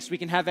workplace. We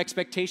can have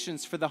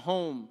expectations for the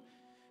home.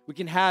 We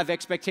can have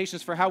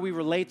expectations for how we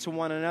relate to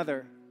one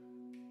another.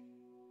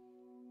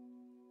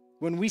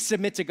 When we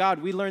submit to God,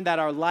 we learn that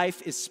our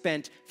life is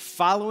spent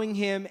following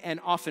Him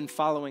and often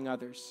following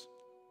others.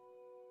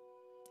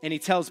 And He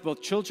tells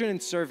both children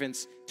and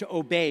servants to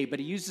obey, but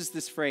He uses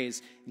this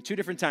phrase in two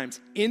different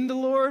times, in the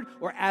Lord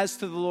or as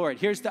to the Lord.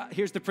 Here's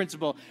the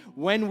principle.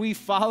 When we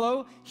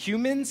follow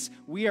humans,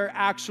 we are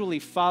actually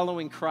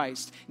following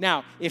Christ.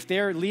 Now, if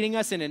they're leading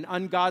us in an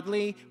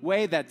ungodly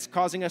way that's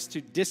causing us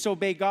to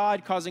disobey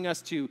God, causing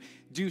us to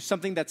do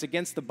something that's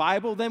against the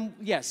Bible, then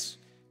yes,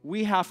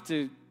 we have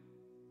to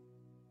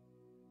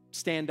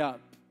stand up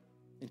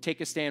and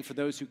take a stand for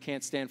those who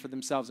can't stand for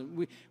themselves.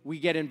 And we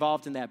get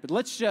involved in that. But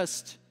let's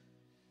just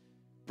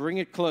bring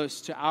it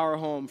close to our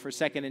home for a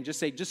second and just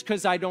say, just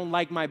because I don't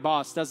like my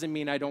boss doesn't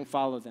mean I don't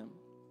follow them.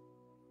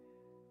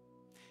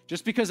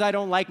 Just because I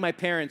don't like my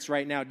parents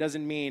right now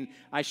doesn't mean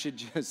I should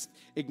just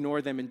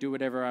ignore them and do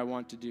whatever I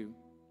want to do.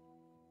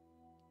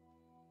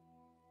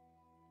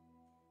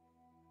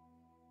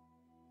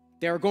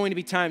 There are going to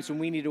be times when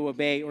we need to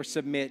obey or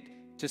submit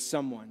to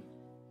someone,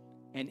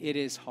 and it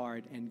is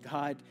hard, and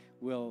God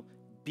will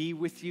be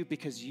with you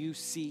because you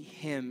see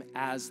Him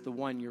as the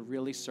one you're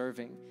really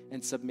serving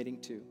and submitting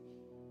to.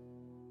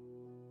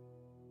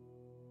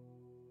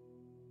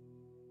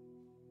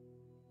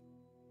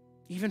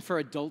 Even for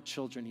adult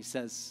children, He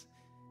says,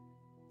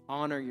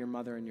 honor your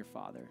mother and your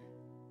father.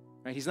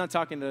 Right? He's not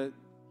talking to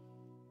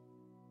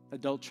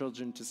adult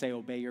children to say,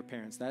 obey your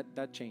parents.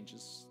 That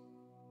changes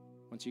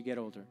once you get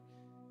older.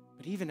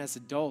 But even as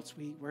adults,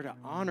 we're to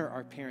honor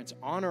our parents,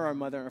 honor our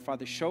mother and our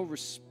father, show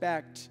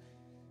respect.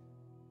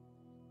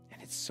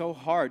 And it's so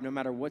hard no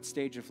matter what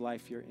stage of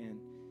life you're in.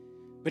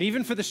 But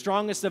even for the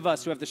strongest of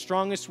us who have the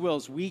strongest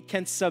wills, we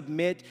can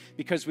submit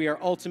because we are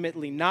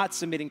ultimately not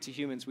submitting to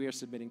humans, we are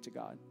submitting to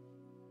God.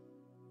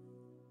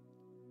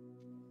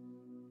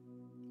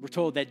 We're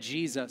told that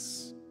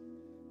Jesus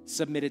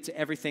submitted to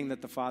everything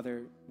that the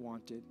Father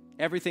wanted,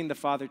 everything the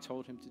Father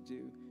told him to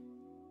do,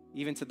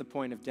 even to the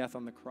point of death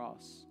on the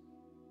cross.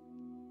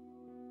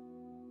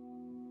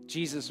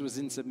 Jesus was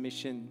in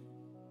submission.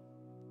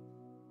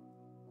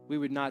 We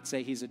would not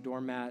say he's a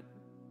doormat,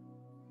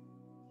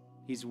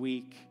 he's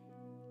weak.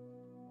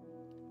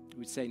 We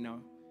would say, no,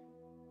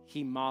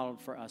 he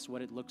modeled for us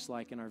what it looks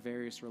like in our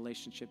various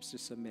relationships to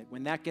submit.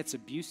 When that gets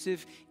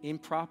abusive,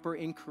 improper,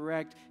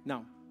 incorrect,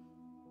 no.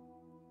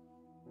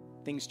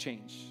 Things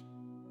change.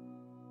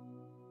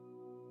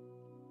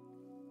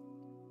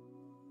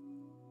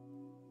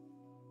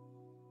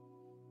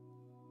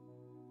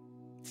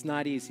 It's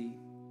not easy,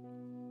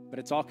 but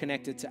it's all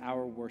connected to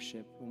our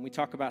worship. When we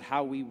talk about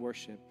how we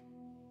worship,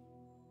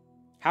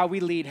 how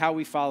we lead, how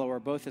we follow are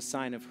both a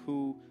sign of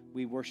who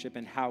we worship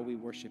and how we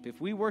worship.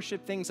 If we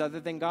worship things other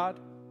than God,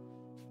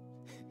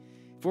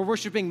 if we're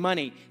worshiping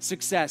money,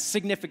 success,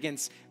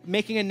 significance,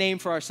 making a name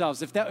for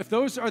ourselves, if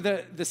those are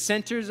the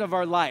centers of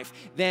our life,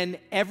 then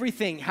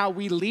everything, how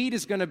we lead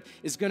is going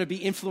to be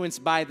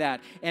influenced by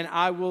that. And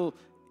I will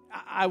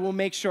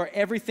make sure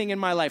everything in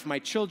my life, my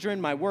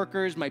children, my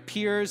workers, my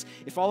peers,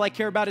 if all I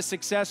care about is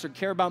success or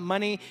care about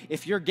money,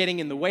 if you're getting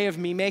in the way of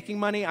me making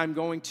money, I'm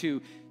going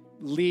to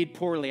lead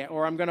poorly,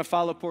 or I'm going to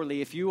follow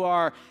poorly. If you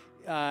are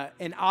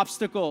an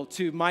obstacle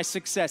to my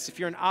success, if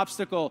you're an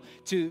obstacle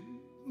to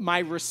my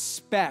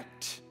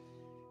respect,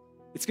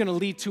 it's going to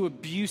lead to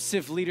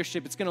abusive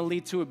leadership. It's going to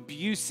lead to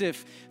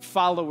abusive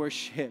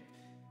followership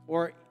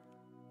or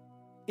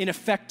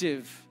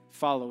ineffective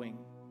following.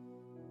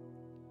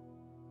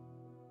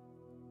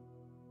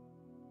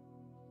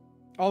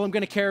 All I'm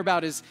going to care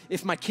about is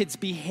if my kids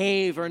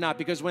behave or not,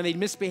 because when they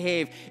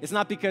misbehave, it's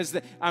not because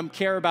I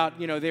care about,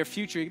 their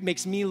future. It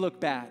makes me look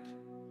bad.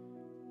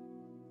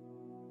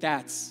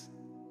 That's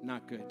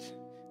not good.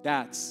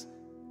 That's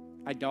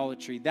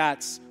idolatry.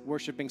 That's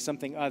worshiping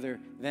something other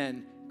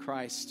than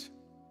Christ.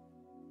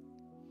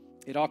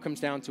 It all comes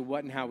down to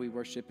what and how we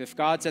worship. If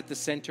God's at the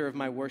center of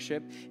my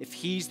worship, if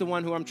he's the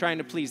one who I'm trying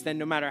to please, then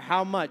no matter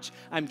how much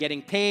I'm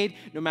getting paid,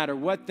 no matter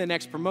what the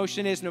next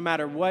promotion is, no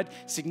matter what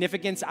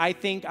significance I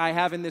think I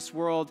have in this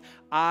world,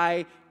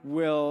 I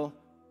will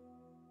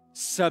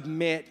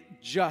submit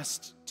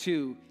just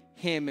to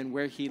him and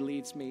where he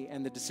leads me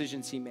and the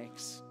decisions he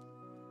makes.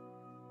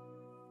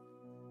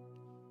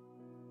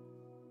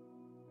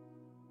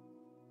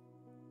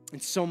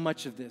 And so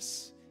much of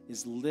this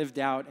is lived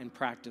out and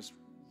practiced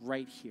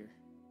right here.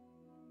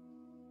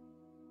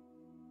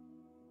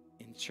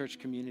 In church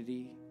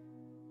community,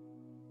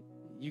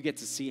 you get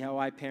to see how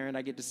I parent.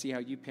 I get to see how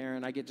you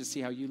parent. I get to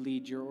see how you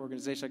lead your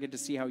organization. I get to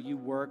see how you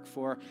work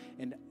for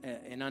an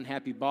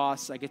unhappy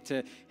boss. I get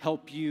to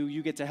help you.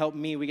 You get to help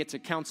me. We get to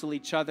counsel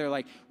each other.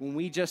 Like when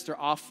we just are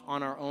off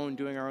on our own,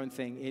 doing our own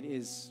thing,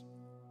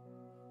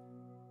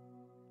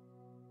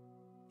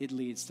 it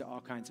leads to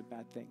all kinds of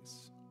bad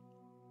things.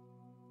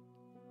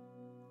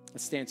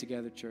 Let's stand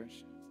together,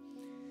 church.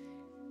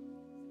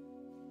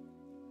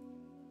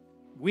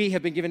 We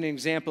have been given an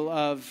example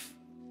of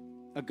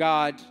a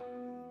God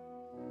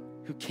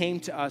who came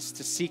to us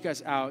to seek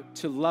us out,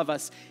 to love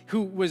us,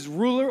 who was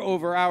ruler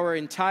over our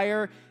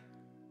entire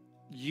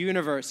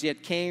universe,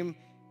 yet came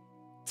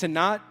to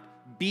not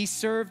be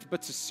served,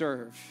 but to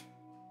serve.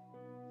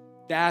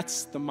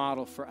 That's the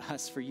model for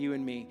us, for you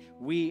and me.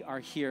 We are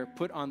here,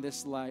 put on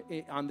this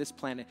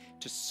planet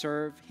to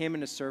serve him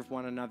and to serve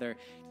one another.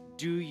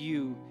 Do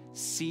you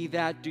see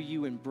that? Do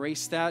you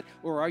embrace that?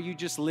 Or are you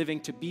just living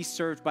to be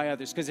served by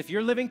others? Because if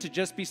you're living to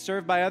just be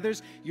served by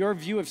others, your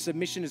view of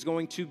submission is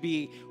going to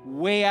be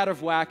way out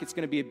of whack. It's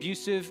going to be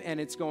abusive,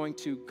 and it's going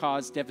to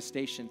cause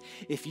devastation.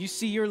 If you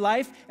see your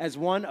life as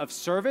one of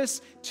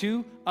service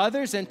to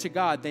others and to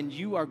God, then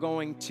you are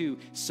going to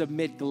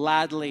submit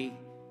gladly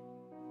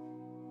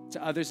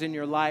to others in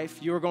your life.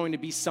 You're going to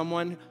be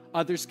someone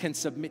others can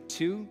submit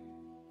to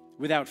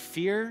without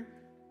fear.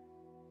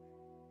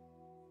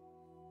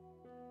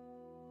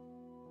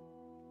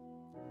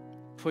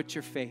 Put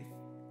your faith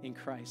in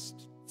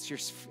Christ.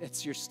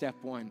 It's your step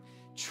one.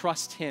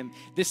 Trust him.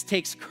 This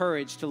takes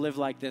courage to live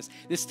like this.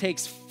 This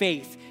takes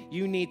faith.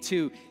 You need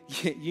to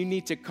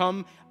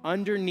come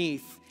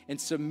underneath and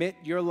submit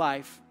your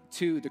life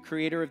to the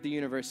creator of the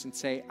universe and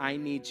say, I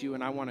need you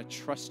and I want to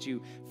trust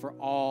you for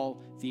all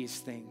these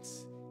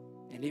things.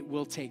 And it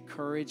will take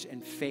courage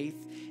and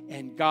faith.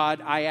 And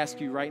God, I ask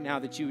you right now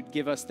that you would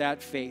give us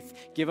that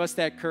faith. Give us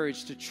that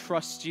courage to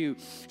trust you,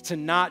 to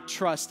not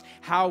trust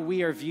how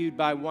we are viewed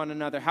by one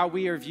another, how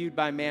we are viewed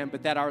by man,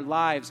 but that our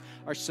lives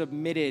are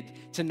submitted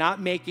to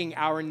not making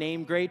our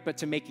name great, but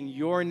to making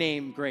your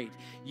name great.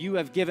 You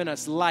have given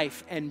us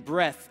life and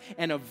breath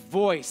and a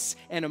voice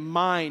and a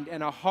mind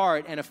and a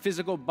heart and a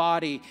physical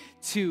body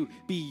to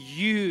be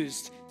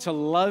used to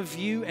love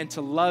you and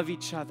to love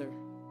each other.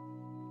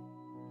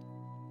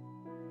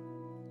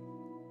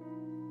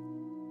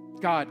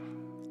 God,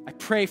 I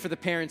pray for the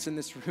parents in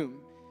this room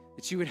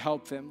that you would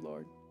help them,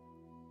 Lord.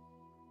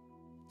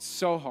 It's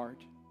so hard.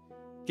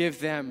 Give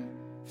them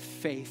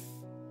faith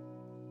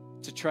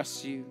to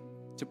trust you,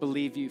 to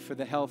believe you for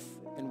the health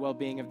and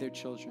well-being of their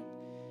children.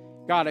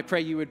 God, I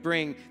pray you would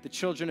bring the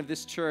children of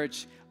this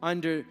church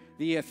under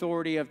the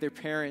authority of their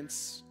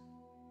parents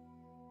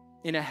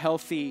in a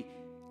healthy,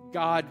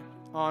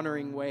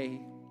 God-honoring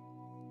way.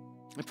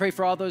 I pray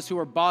for all those who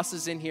are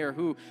bosses in here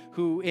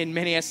who in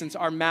many essence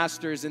are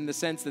masters in the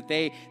sense that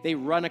they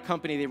run a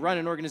company, they run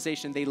an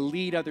organization, they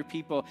lead other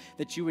people,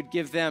 that you would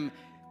give them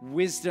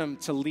wisdom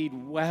to lead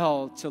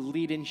well, to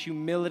lead in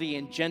humility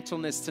and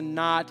gentleness, to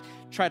not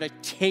try to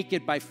take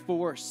it by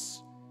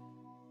force.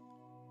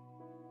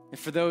 And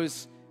for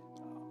those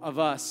of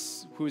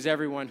us, who's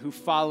everyone, who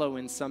follow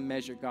in some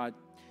measure, God,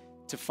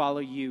 to follow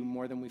you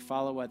more than we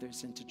follow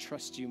others and to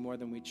trust you more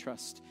than we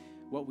trust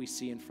what we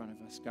see in front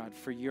of us. God,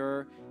 for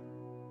your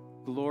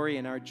glory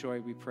and our joy,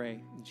 we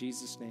pray. In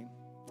Jesus' name,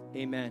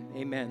 amen.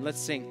 Amen. Let's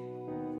sing.